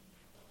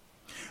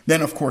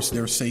 Then, of course,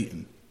 there's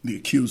Satan, the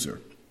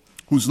accuser,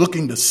 who's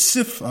looking to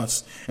sift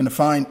us and to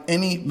find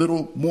any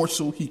little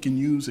morsel he can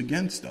use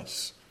against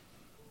us.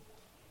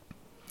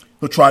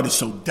 He'll try to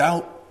sow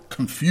doubt,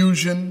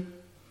 confusion,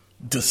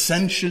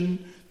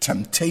 dissension,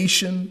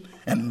 temptation,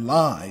 and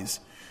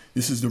lies.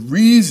 This is the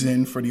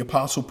reason for the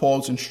Apostle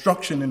Paul's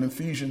instruction in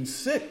Ephesians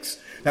 6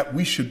 that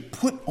we should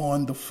put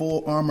on the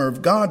full armor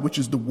of God, which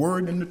is the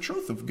word and the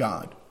truth of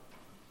God.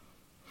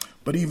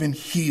 But even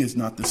he is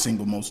not the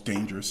single most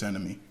dangerous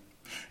enemy.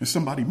 There's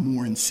somebody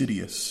more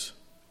insidious.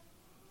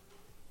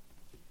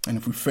 And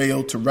if we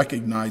fail to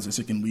recognize this,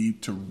 it can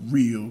lead to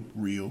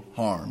real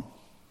harm.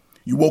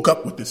 You woke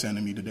up with this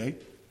enemy today.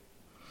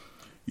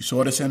 You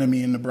saw this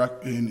enemy in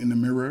the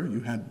mirror.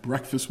 You had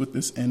breakfast with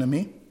this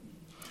enemy.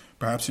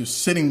 Perhaps you're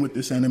sitting with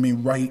this enemy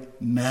right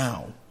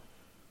now.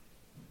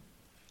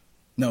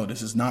 No,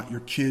 this is not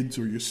your kids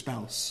or your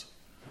spouse.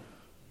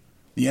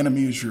 The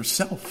enemy is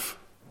yourself.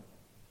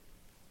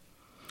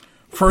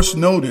 First,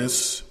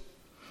 notice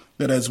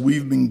that as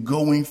we've been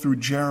going through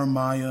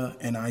Jeremiah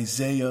and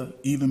Isaiah,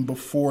 even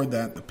before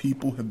that, the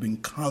people have been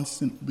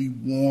constantly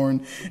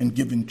warned and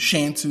given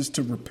chances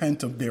to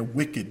repent of their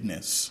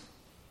wickedness.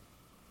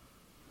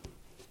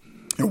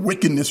 Their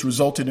wickedness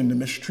resulted in the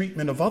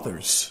mistreatment of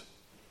others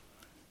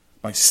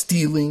by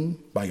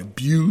stealing, by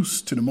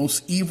abuse, to the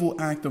most evil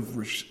act of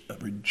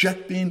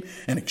rejecting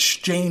and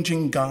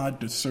exchanging God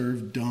to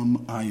serve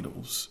dumb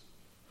idols.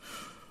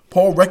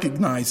 Paul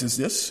recognizes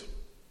this.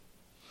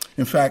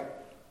 In fact,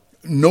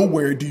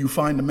 nowhere do you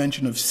find a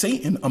mention of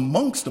Satan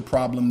amongst the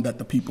problem that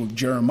the people of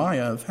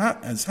Jeremiah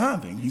is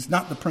having. He's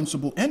not the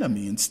principal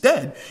enemy.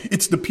 Instead,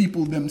 it's the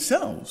people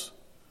themselves.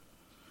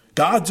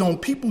 God's own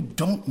people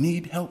don't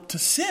need help to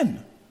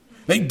sin.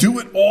 They do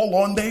it all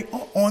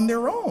on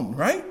their own,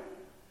 right?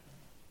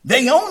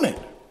 They own it.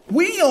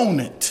 We own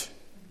it.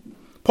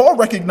 Paul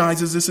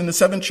recognizes this in the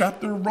 7th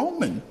chapter of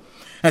Romans,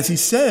 as he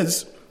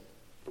says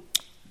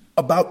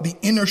about the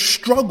inner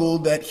struggle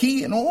that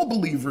he and all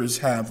believers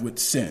have with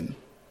sin.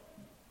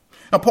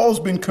 Now, Paul's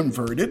been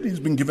converted. He's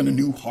been given a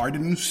new heart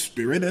and a new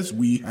spirit, as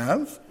we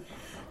have.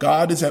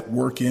 God is at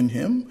work in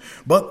him,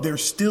 but there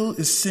still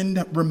is sin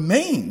that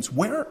remains.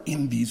 Where?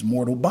 In these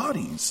mortal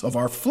bodies of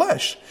our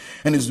flesh,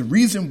 and is the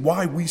reason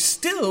why we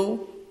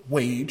still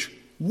wage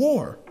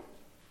war.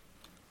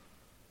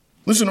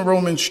 Listen to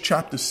Romans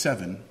chapter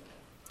 7,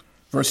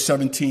 verse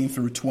 17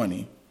 through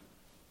 20.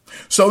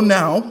 So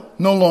now,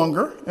 no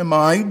longer am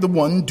I the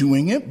one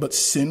doing it, but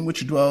sin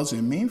which dwells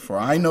in me, for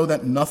I know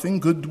that nothing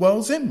good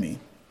dwells in me.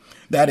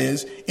 That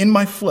is, in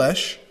my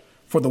flesh,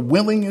 for the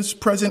willing is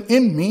present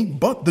in me,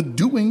 but the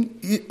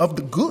doing of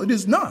the good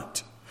is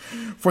not.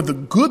 For the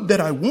good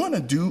that I want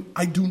to do,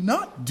 I do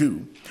not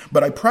do,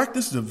 but I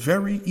practice the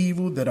very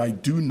evil that I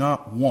do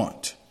not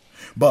want.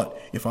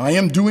 But if I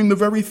am doing the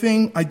very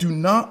thing I do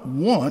not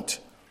want,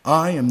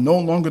 I am no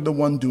longer the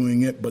one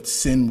doing it, but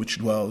sin which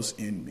dwells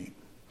in me.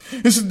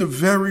 This is the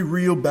very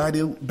real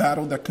battle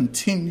that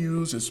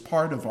continues as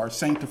part of our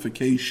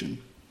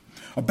sanctification.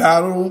 A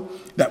battle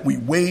that we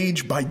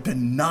wage by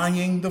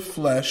denying the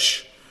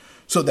flesh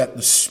so that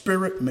the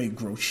spirit may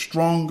grow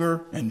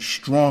stronger and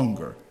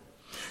stronger.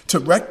 To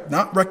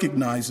not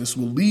recognize this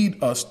will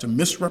lead us to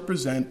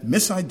misrepresent,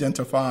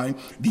 misidentify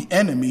the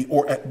enemy,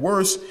 or at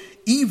worst,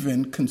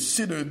 even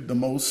consider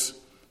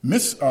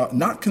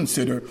not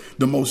consider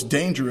the most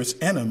dangerous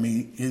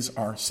enemy is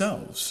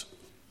ourselves.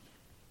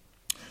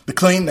 The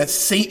claim that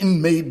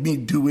Satan made me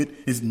do it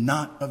is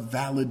not a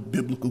valid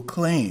biblical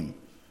claim.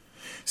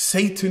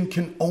 Satan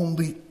can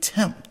only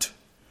tempt,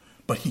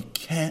 but he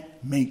can't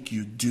make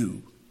you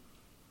do.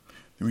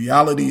 The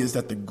reality is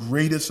that the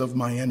greatest of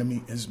my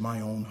enemy is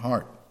my own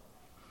heart.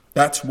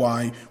 That's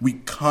why we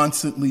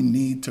constantly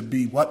need to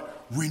be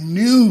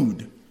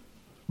renewed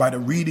by the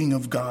reading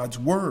of God's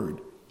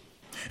word,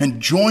 and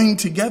join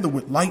together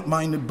with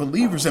like-minded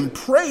believers and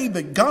pray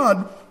that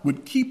God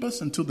would keep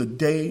us until the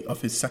day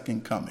of his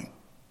second coming.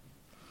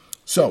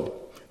 So,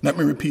 let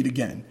me repeat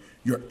again.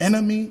 Your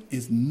enemy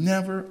is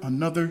never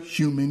another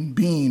human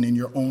being in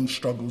your own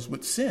struggles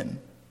with sin.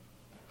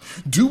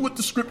 Do what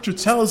the scripture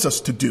tells us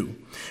to do.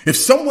 If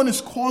someone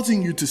is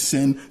causing you to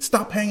sin,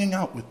 stop hanging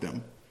out with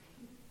them.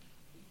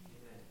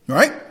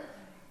 Right?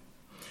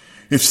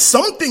 If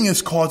something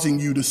is causing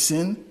you to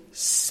sin,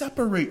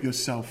 separate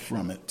yourself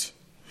from it.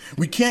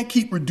 We can't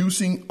keep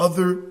reducing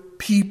other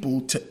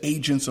people to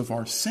agents of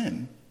our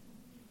sin.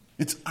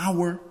 It's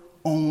our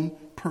own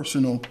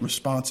personal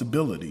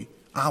responsibility,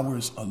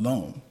 ours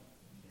alone.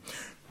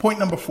 Point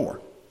number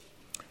 4,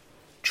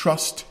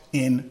 trust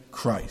in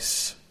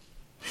Christ.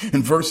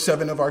 In verse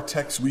 7 of our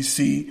text, we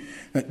see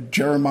that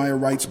Jeremiah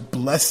writes,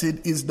 "Blessed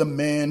is the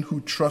man who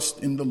trusts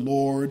in the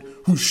Lord,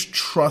 whose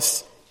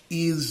trust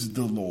is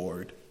the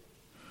Lord."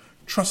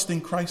 Trust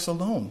in Christ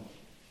alone.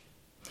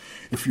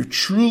 If you're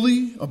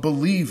truly a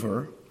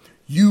believer,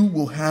 you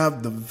will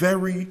have the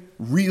very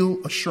real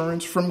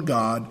assurance from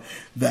God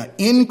that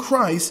in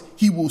Christ,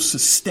 he will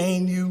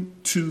sustain you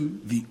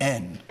to the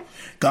end.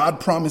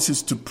 God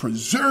promises to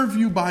preserve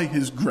you by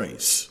his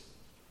grace.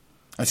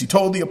 As he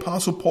told the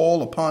Apostle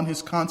Paul upon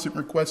his constant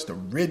request to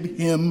rid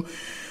him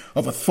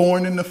of a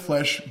thorn in the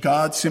flesh,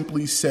 God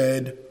simply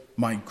said,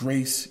 "My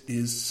grace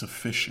is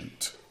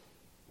sufficient."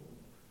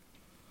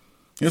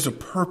 There's a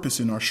purpose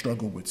in our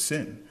struggle with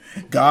sin.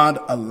 God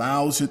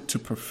allows it to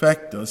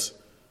perfect us,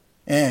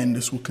 and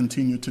this will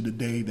continue to the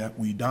day that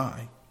we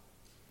die.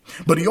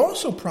 But he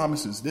also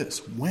promises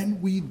this: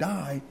 when we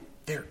die,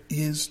 there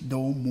is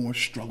no more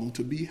struggle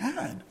to be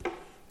had.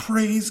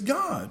 Praise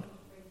God.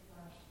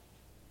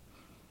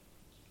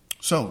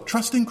 So,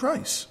 trust in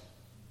Christ.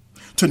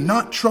 To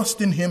not trust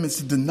in him is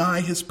to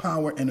deny his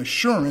power and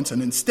assurance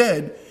and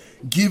instead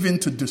give in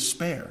to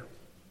despair.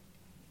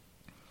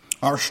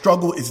 Our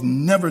struggle is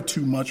never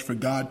too much for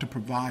God to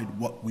provide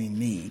what we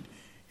need.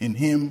 In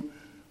him,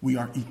 we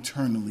are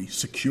eternally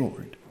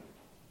secured.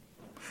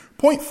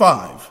 Point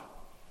 5,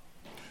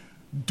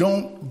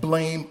 don't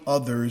blame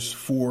others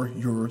for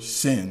your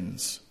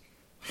sins.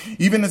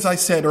 Even as I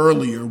said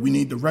earlier, we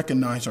need to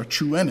recognize our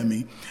true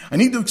enemy. I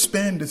need to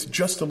expand this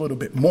just a little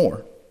bit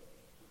more.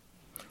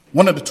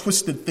 One of the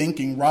twisted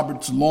thinking in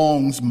Robert's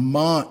long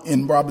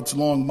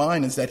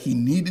mind is that he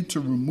needed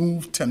to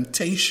remove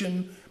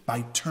temptation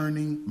by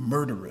turning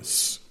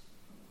murderous.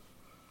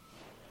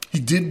 He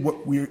did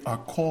what we are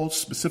called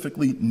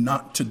specifically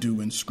not to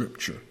do in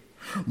Scripture.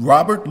 Had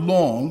Robert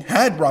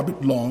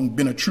Long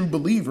been a true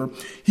believer,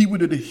 he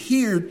would have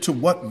adhered to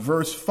what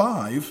verse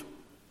 5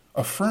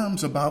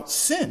 affirms about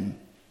sin.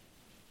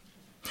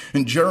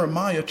 In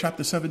Jeremiah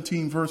chapter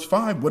 17, verse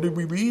 5, what did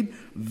we read?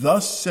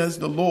 "Thus says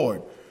the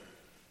Lord,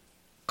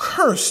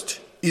 cursed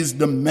is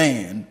the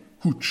man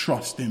who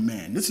trusts in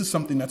man." This is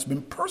something that's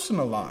been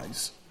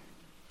personalized.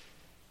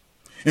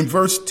 In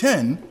verse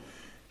 10,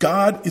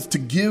 God is to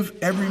give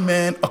every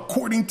man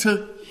according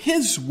to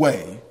his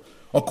way,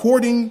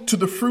 according to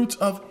the fruits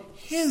of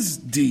his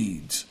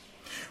deeds.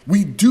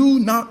 We do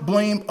not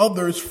blame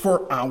others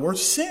for our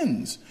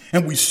sins,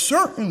 and we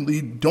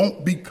certainly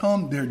don't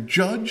become their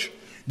judge,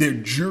 their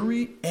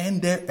jury,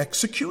 and their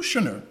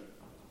executioner.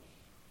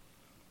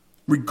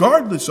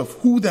 Regardless of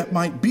who that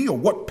might be or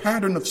what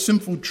pattern of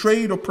sinful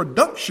trade or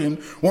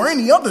production or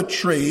any other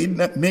trade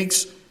that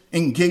makes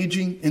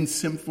engaging in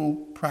sinful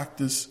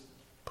practice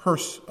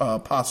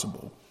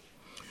possible.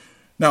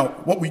 Now,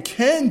 what we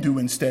can do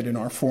instead in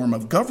our form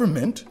of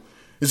government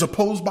is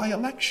oppose by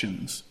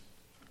elections,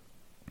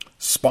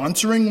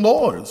 sponsoring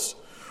laws,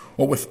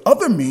 or with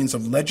other means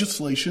of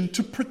legislation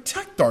to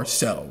protect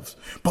ourselves,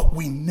 but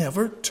we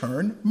never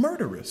turn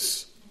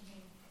murderous.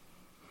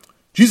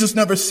 Jesus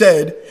never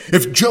said,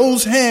 if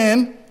Joe's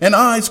hand and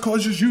eyes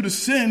causes you to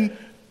sin,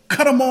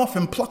 cut them off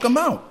and pluck them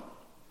out.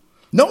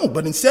 No,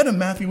 but instead in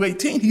Matthew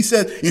 18, he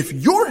said, if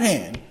your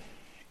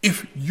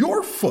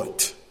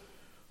foot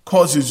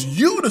causes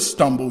you to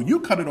stumble, you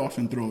cut it off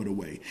and throw it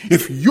away.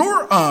 If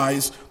your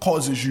eyes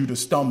causes you to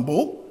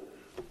stumble,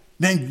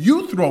 then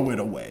you throw it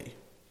away.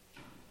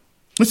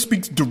 It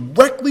speaks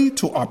directly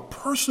to our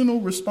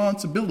personal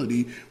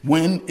responsibility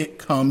when it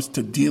comes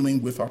to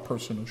dealing with our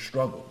personal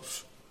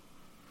struggles.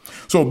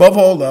 So above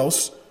all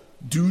else,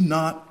 do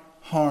not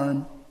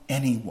harm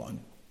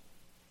anyone.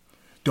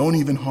 Don't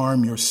even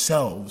harm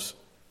yourselves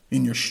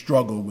in your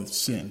struggle with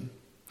sin.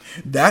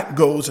 That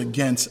goes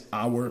against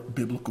our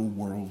biblical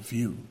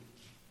worldview.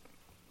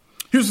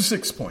 Here's the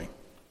 6th point.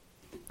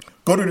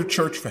 Go to the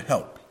church for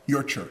help,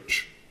 your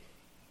church.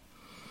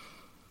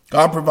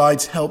 God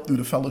provides help through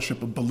the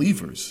fellowship of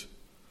believers,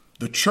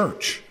 the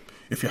church.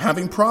 If you're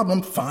having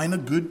problems, find a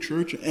good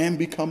church and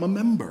become a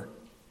member.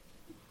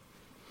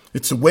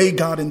 It's the way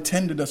God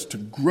intended us to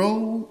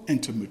grow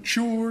and to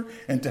mature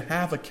and to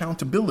have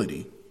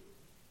accountability.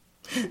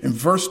 In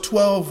verse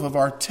 12 of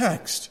our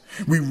text,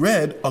 we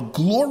read, a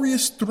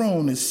glorious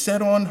throne is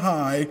set on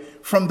high.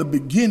 From the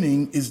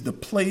beginning is the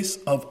place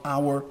of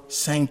our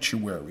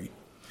sanctuary.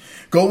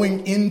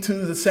 Going into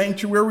the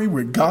sanctuary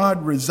where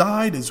God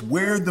resides is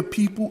where the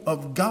people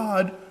of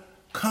God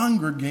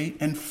congregate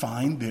and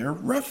find their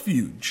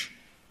refuge.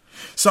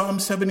 Psalm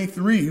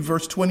 73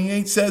 verse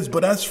 28 says,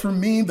 but as for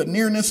me, the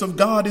nearness of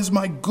God is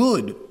my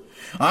good.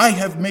 I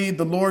have made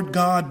the Lord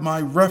God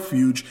my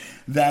refuge,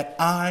 that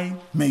I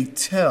may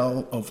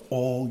tell of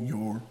all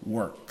your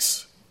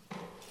works.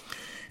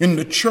 In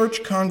the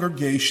church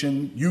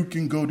congregation, you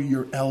can go to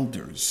your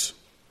elders.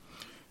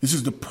 This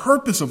is the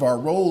purpose of our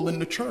role in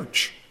the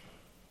church.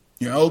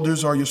 Your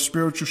elders are your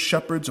spiritual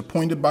shepherds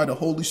appointed by the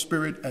Holy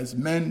Spirit as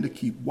men to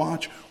keep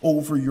watch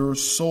over your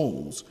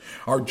souls.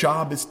 Our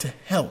job is to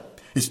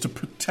help, is to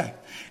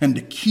protect, and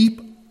to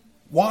keep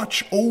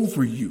watch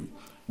over you,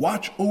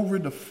 watch over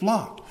the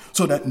flock,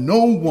 so that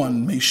no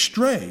one may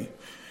stray.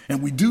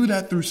 And we do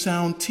that through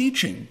sound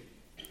teaching,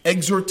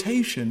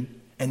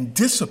 exhortation, and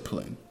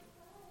discipline.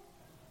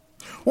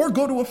 Or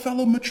go to a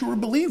fellow mature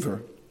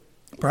believer.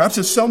 Perhaps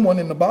it's someone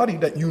in the body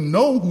that you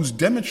know who's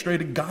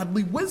demonstrated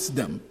godly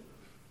wisdom.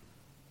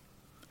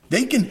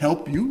 They can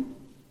help you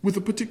with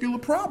a particular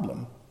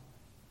problem.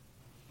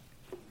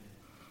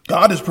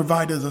 God has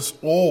provided us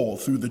all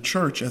through the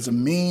church as a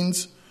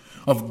means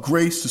of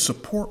grace to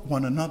support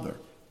one another,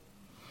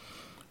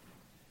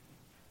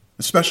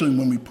 especially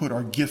when we put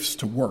our gifts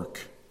to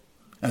work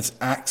as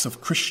acts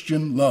of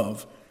Christian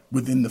love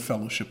within the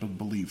fellowship of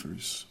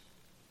believers.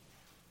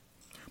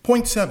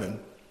 Point 7,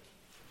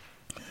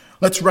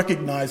 let's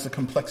recognize the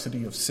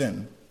complexity of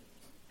sin.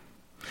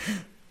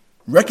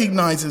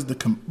 Recognize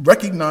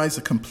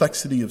the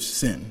complexity of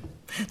sin.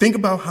 Think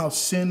about how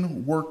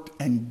sin worked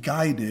and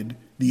guided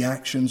the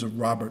actions of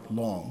Robert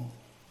Long.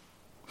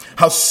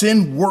 How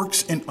sin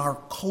works in our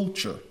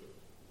culture,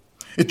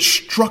 its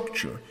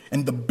structure,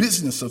 and the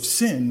business of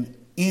sin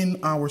in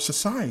our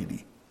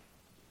society.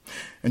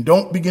 And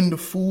don't begin to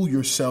fool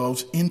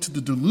yourselves into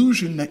the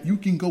delusion that you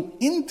can go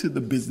into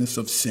the business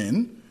of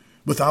sin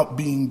without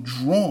being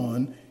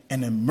drawn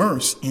and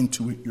immersed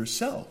into it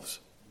yourselves.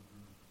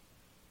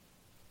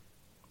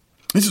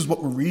 This is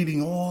what we're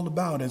reading all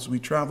about as we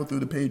travel through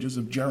the pages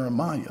of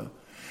Jeremiah.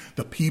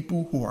 The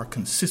people who are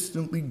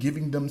consistently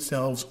giving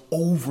themselves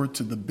over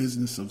to the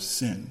business of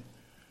sin.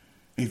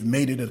 They've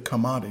made it a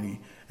commodity,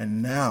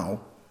 and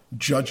now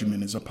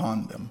judgment is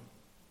upon them.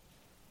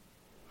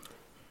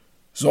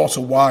 This is also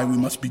why we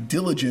must be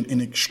diligent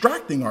in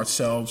extracting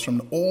ourselves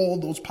from all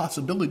those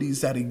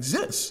possibilities that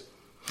exist.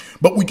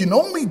 But we can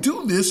only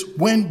do this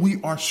when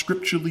we are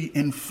scripturally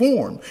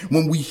informed,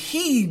 when we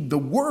heed the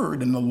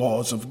word and the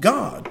laws of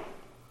God.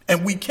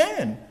 And we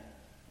can,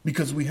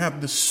 because we have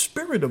the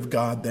Spirit of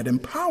God that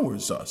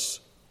empowers us.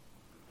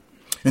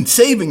 In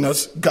saving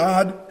us,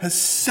 God has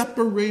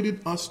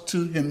separated us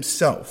to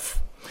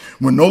himself.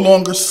 We're no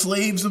longer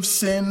slaves of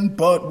sin,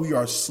 but we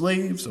are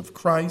slaves of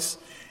Christ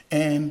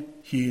and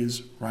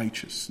his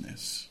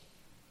righteousness.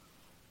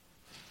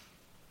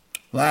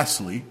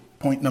 Lastly,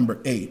 point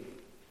number 8.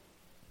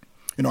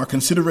 In our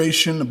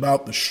consideration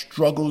about the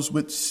struggles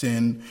with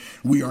sin,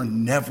 we are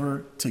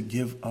never to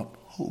give up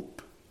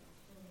hope.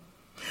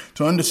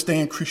 To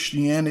understand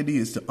Christianity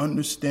is to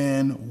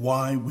understand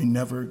why we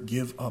never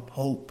give up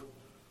hope.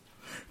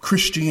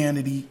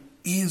 Christianity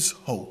is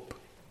hope.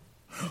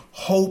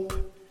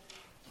 Hope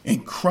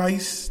in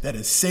Christ that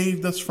has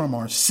saved us from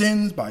our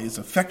sins by his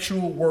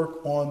effectual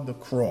work on the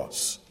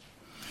cross.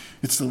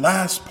 It's the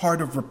last part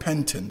of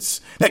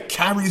repentance that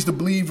carries the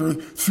believer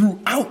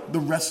throughout the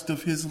rest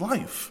of his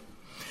life.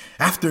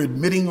 After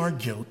admitting our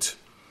guilt,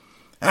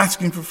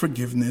 asking for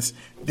forgiveness,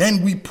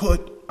 then we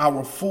put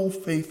our full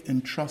faith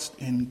and trust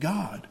in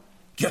God.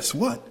 Guess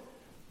what?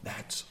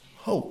 That's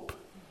hope.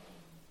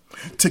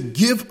 To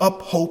give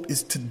up hope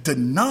is to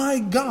deny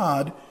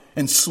God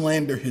and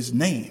slander his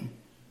name.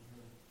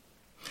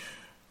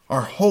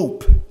 Our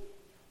hope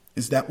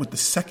is that with the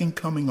second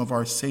coming of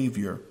our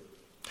Savior,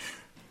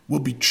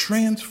 we'll be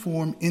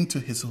transformed into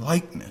his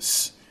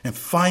likeness and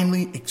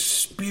finally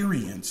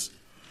experience,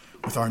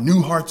 with our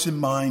new hearts and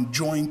mind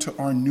joined to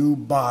our new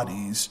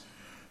bodies,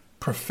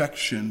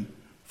 perfection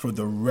for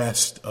the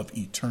rest of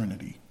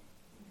eternity.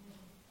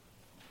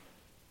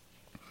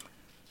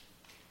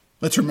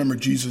 Let's remember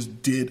Jesus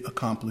did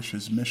accomplish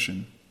his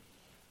mission.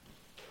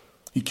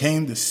 He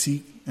came to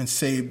seek and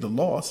save the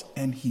lost,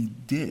 and he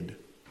did.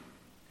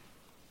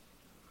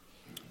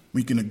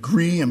 We can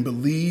agree and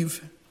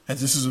believe,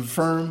 as this is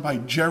affirmed by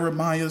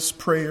Jeremiah's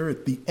prayer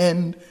at the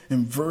end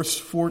in verse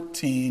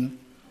 14,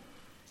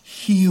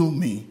 "Heal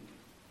me,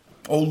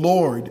 O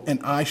Lord, and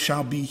I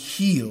shall be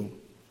healed.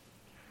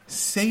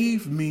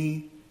 Save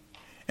me,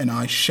 and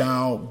I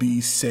shall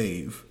be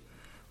saved,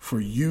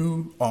 for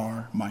you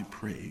are my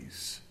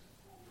praise."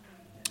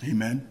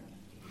 Amen.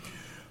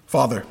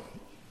 Father,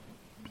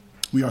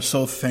 we are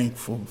so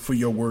thankful for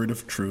your word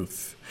of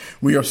truth.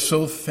 We are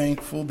so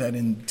thankful that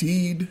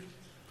indeed,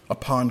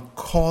 upon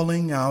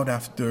calling out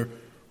after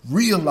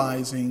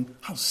realizing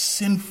how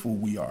sinful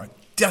we are,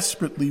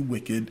 desperately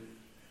wicked,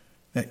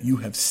 that you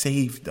have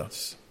saved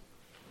us.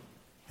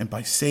 And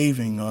by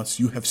saving us,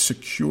 you have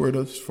secured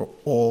us for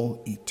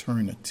all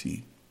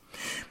eternity.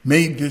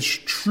 May this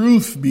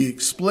truth be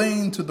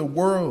explained to the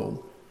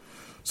world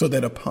so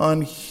that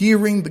upon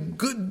hearing the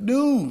good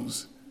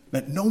news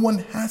that no one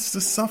has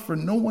to suffer,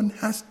 no one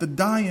has to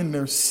die in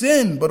their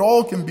sin, but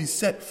all can be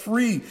set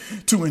free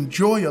to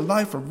enjoy a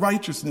life of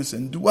righteousness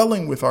and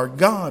dwelling with our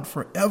God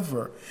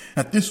forever.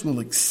 That this will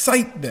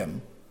excite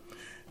them,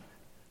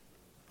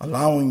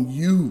 allowing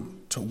you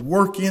to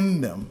work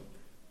in them,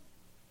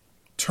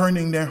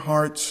 turning their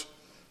hearts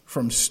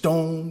from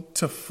stone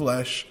to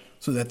flesh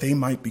so that they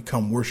might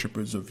become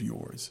worshipers of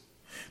yours.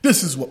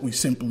 This is what we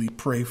simply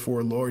pray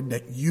for, Lord,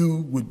 that you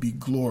would be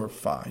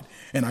glorified.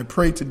 And I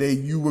pray today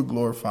you were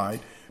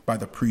glorified by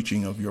the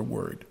preaching of your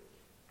word.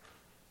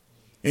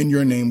 In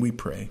your name we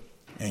pray.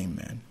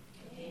 Amen.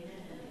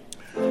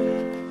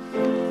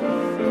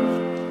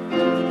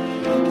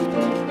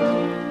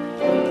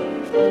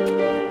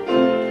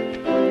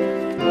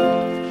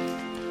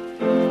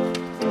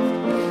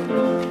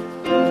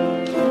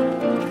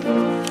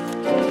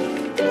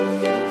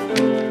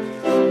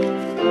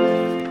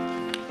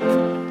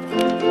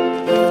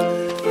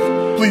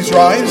 Please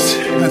rise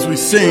as we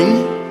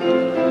sing.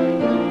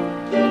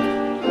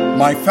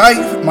 My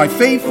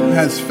faith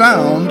has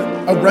found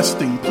a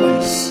resting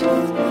place.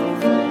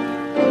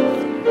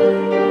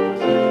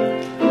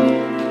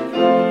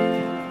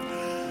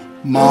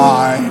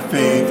 My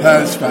faith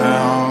has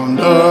found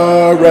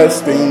a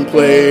resting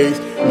place,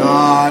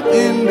 not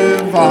in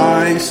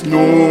device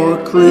nor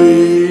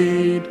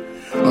creed.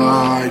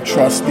 I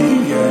trust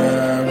the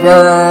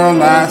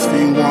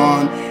everlasting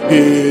one,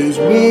 his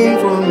wound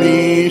for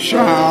me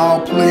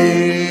shall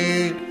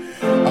plead.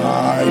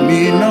 I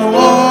need no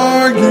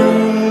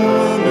argument,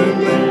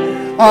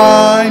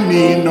 I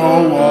need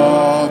no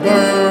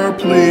other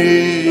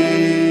plea.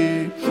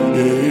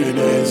 It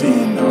is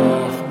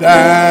enough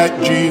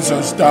that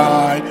Jesus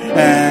died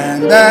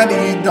and that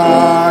he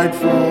died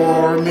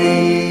for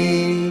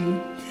me.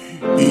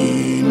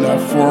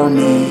 Enough for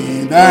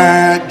me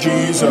that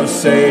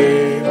Jesus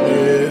saved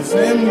is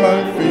in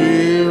my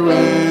fear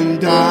and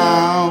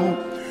doubt.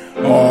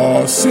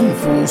 A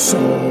sinful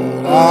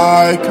soul,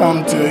 I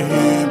come to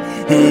him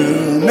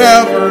who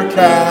never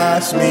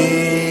cast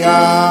me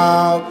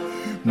out.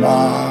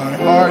 My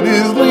heart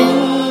is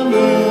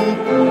leaning,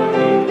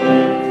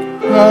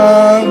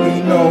 I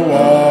need no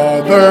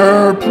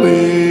other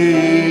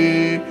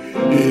plea.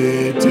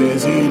 It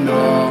is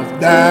enough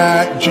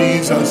that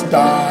Jesus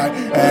died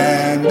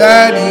and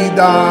that he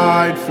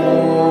died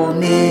for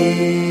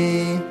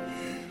me.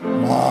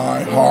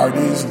 My heart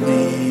is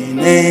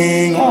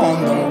leaning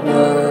on the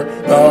word,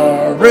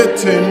 the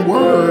written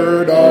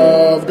word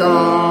of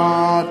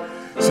God.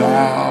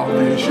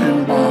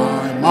 Salvation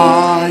by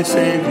my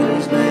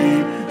Savior's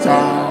name,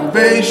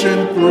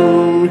 salvation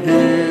through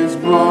his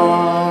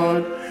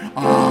blood.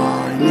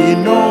 I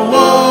need no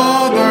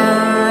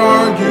other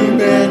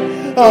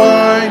argument,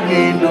 I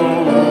need no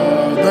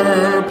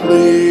other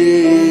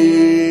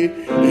plea.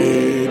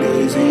 It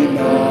is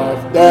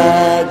enough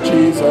that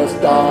Jesus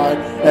died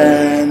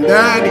and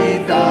that he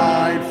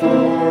died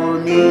for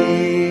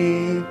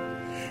me.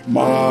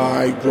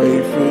 My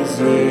great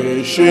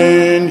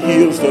physician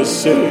heals the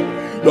sick,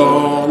 the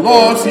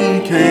lost he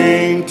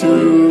came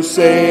to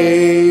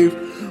save.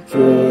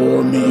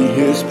 For me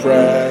his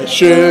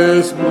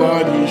precious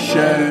blood he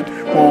shed,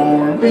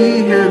 for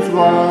me his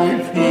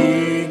life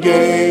he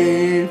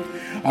gave.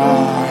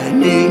 I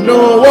need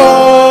no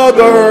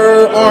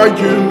other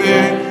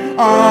argument,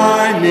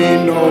 I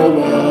need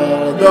no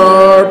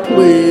other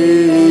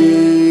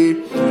plea.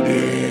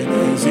 It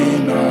is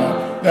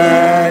enough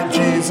that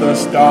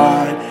Jesus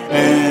died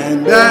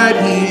and that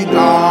he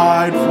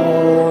died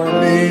for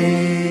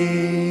me.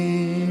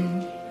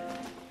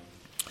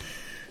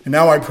 And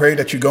now I pray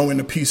that you go in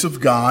the peace of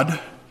God,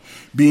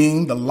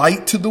 being the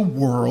light to the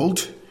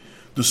world,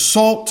 the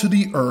salt to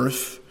the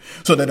earth,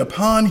 so that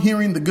upon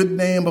hearing the good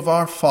name of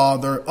our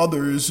Father,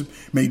 others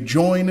may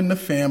join in the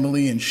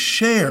family and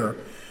share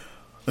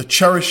the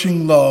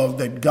cherishing love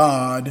that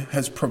God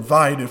has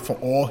provided for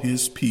all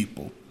his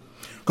people.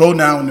 Go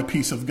now in the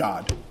peace of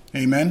God.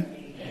 Amen.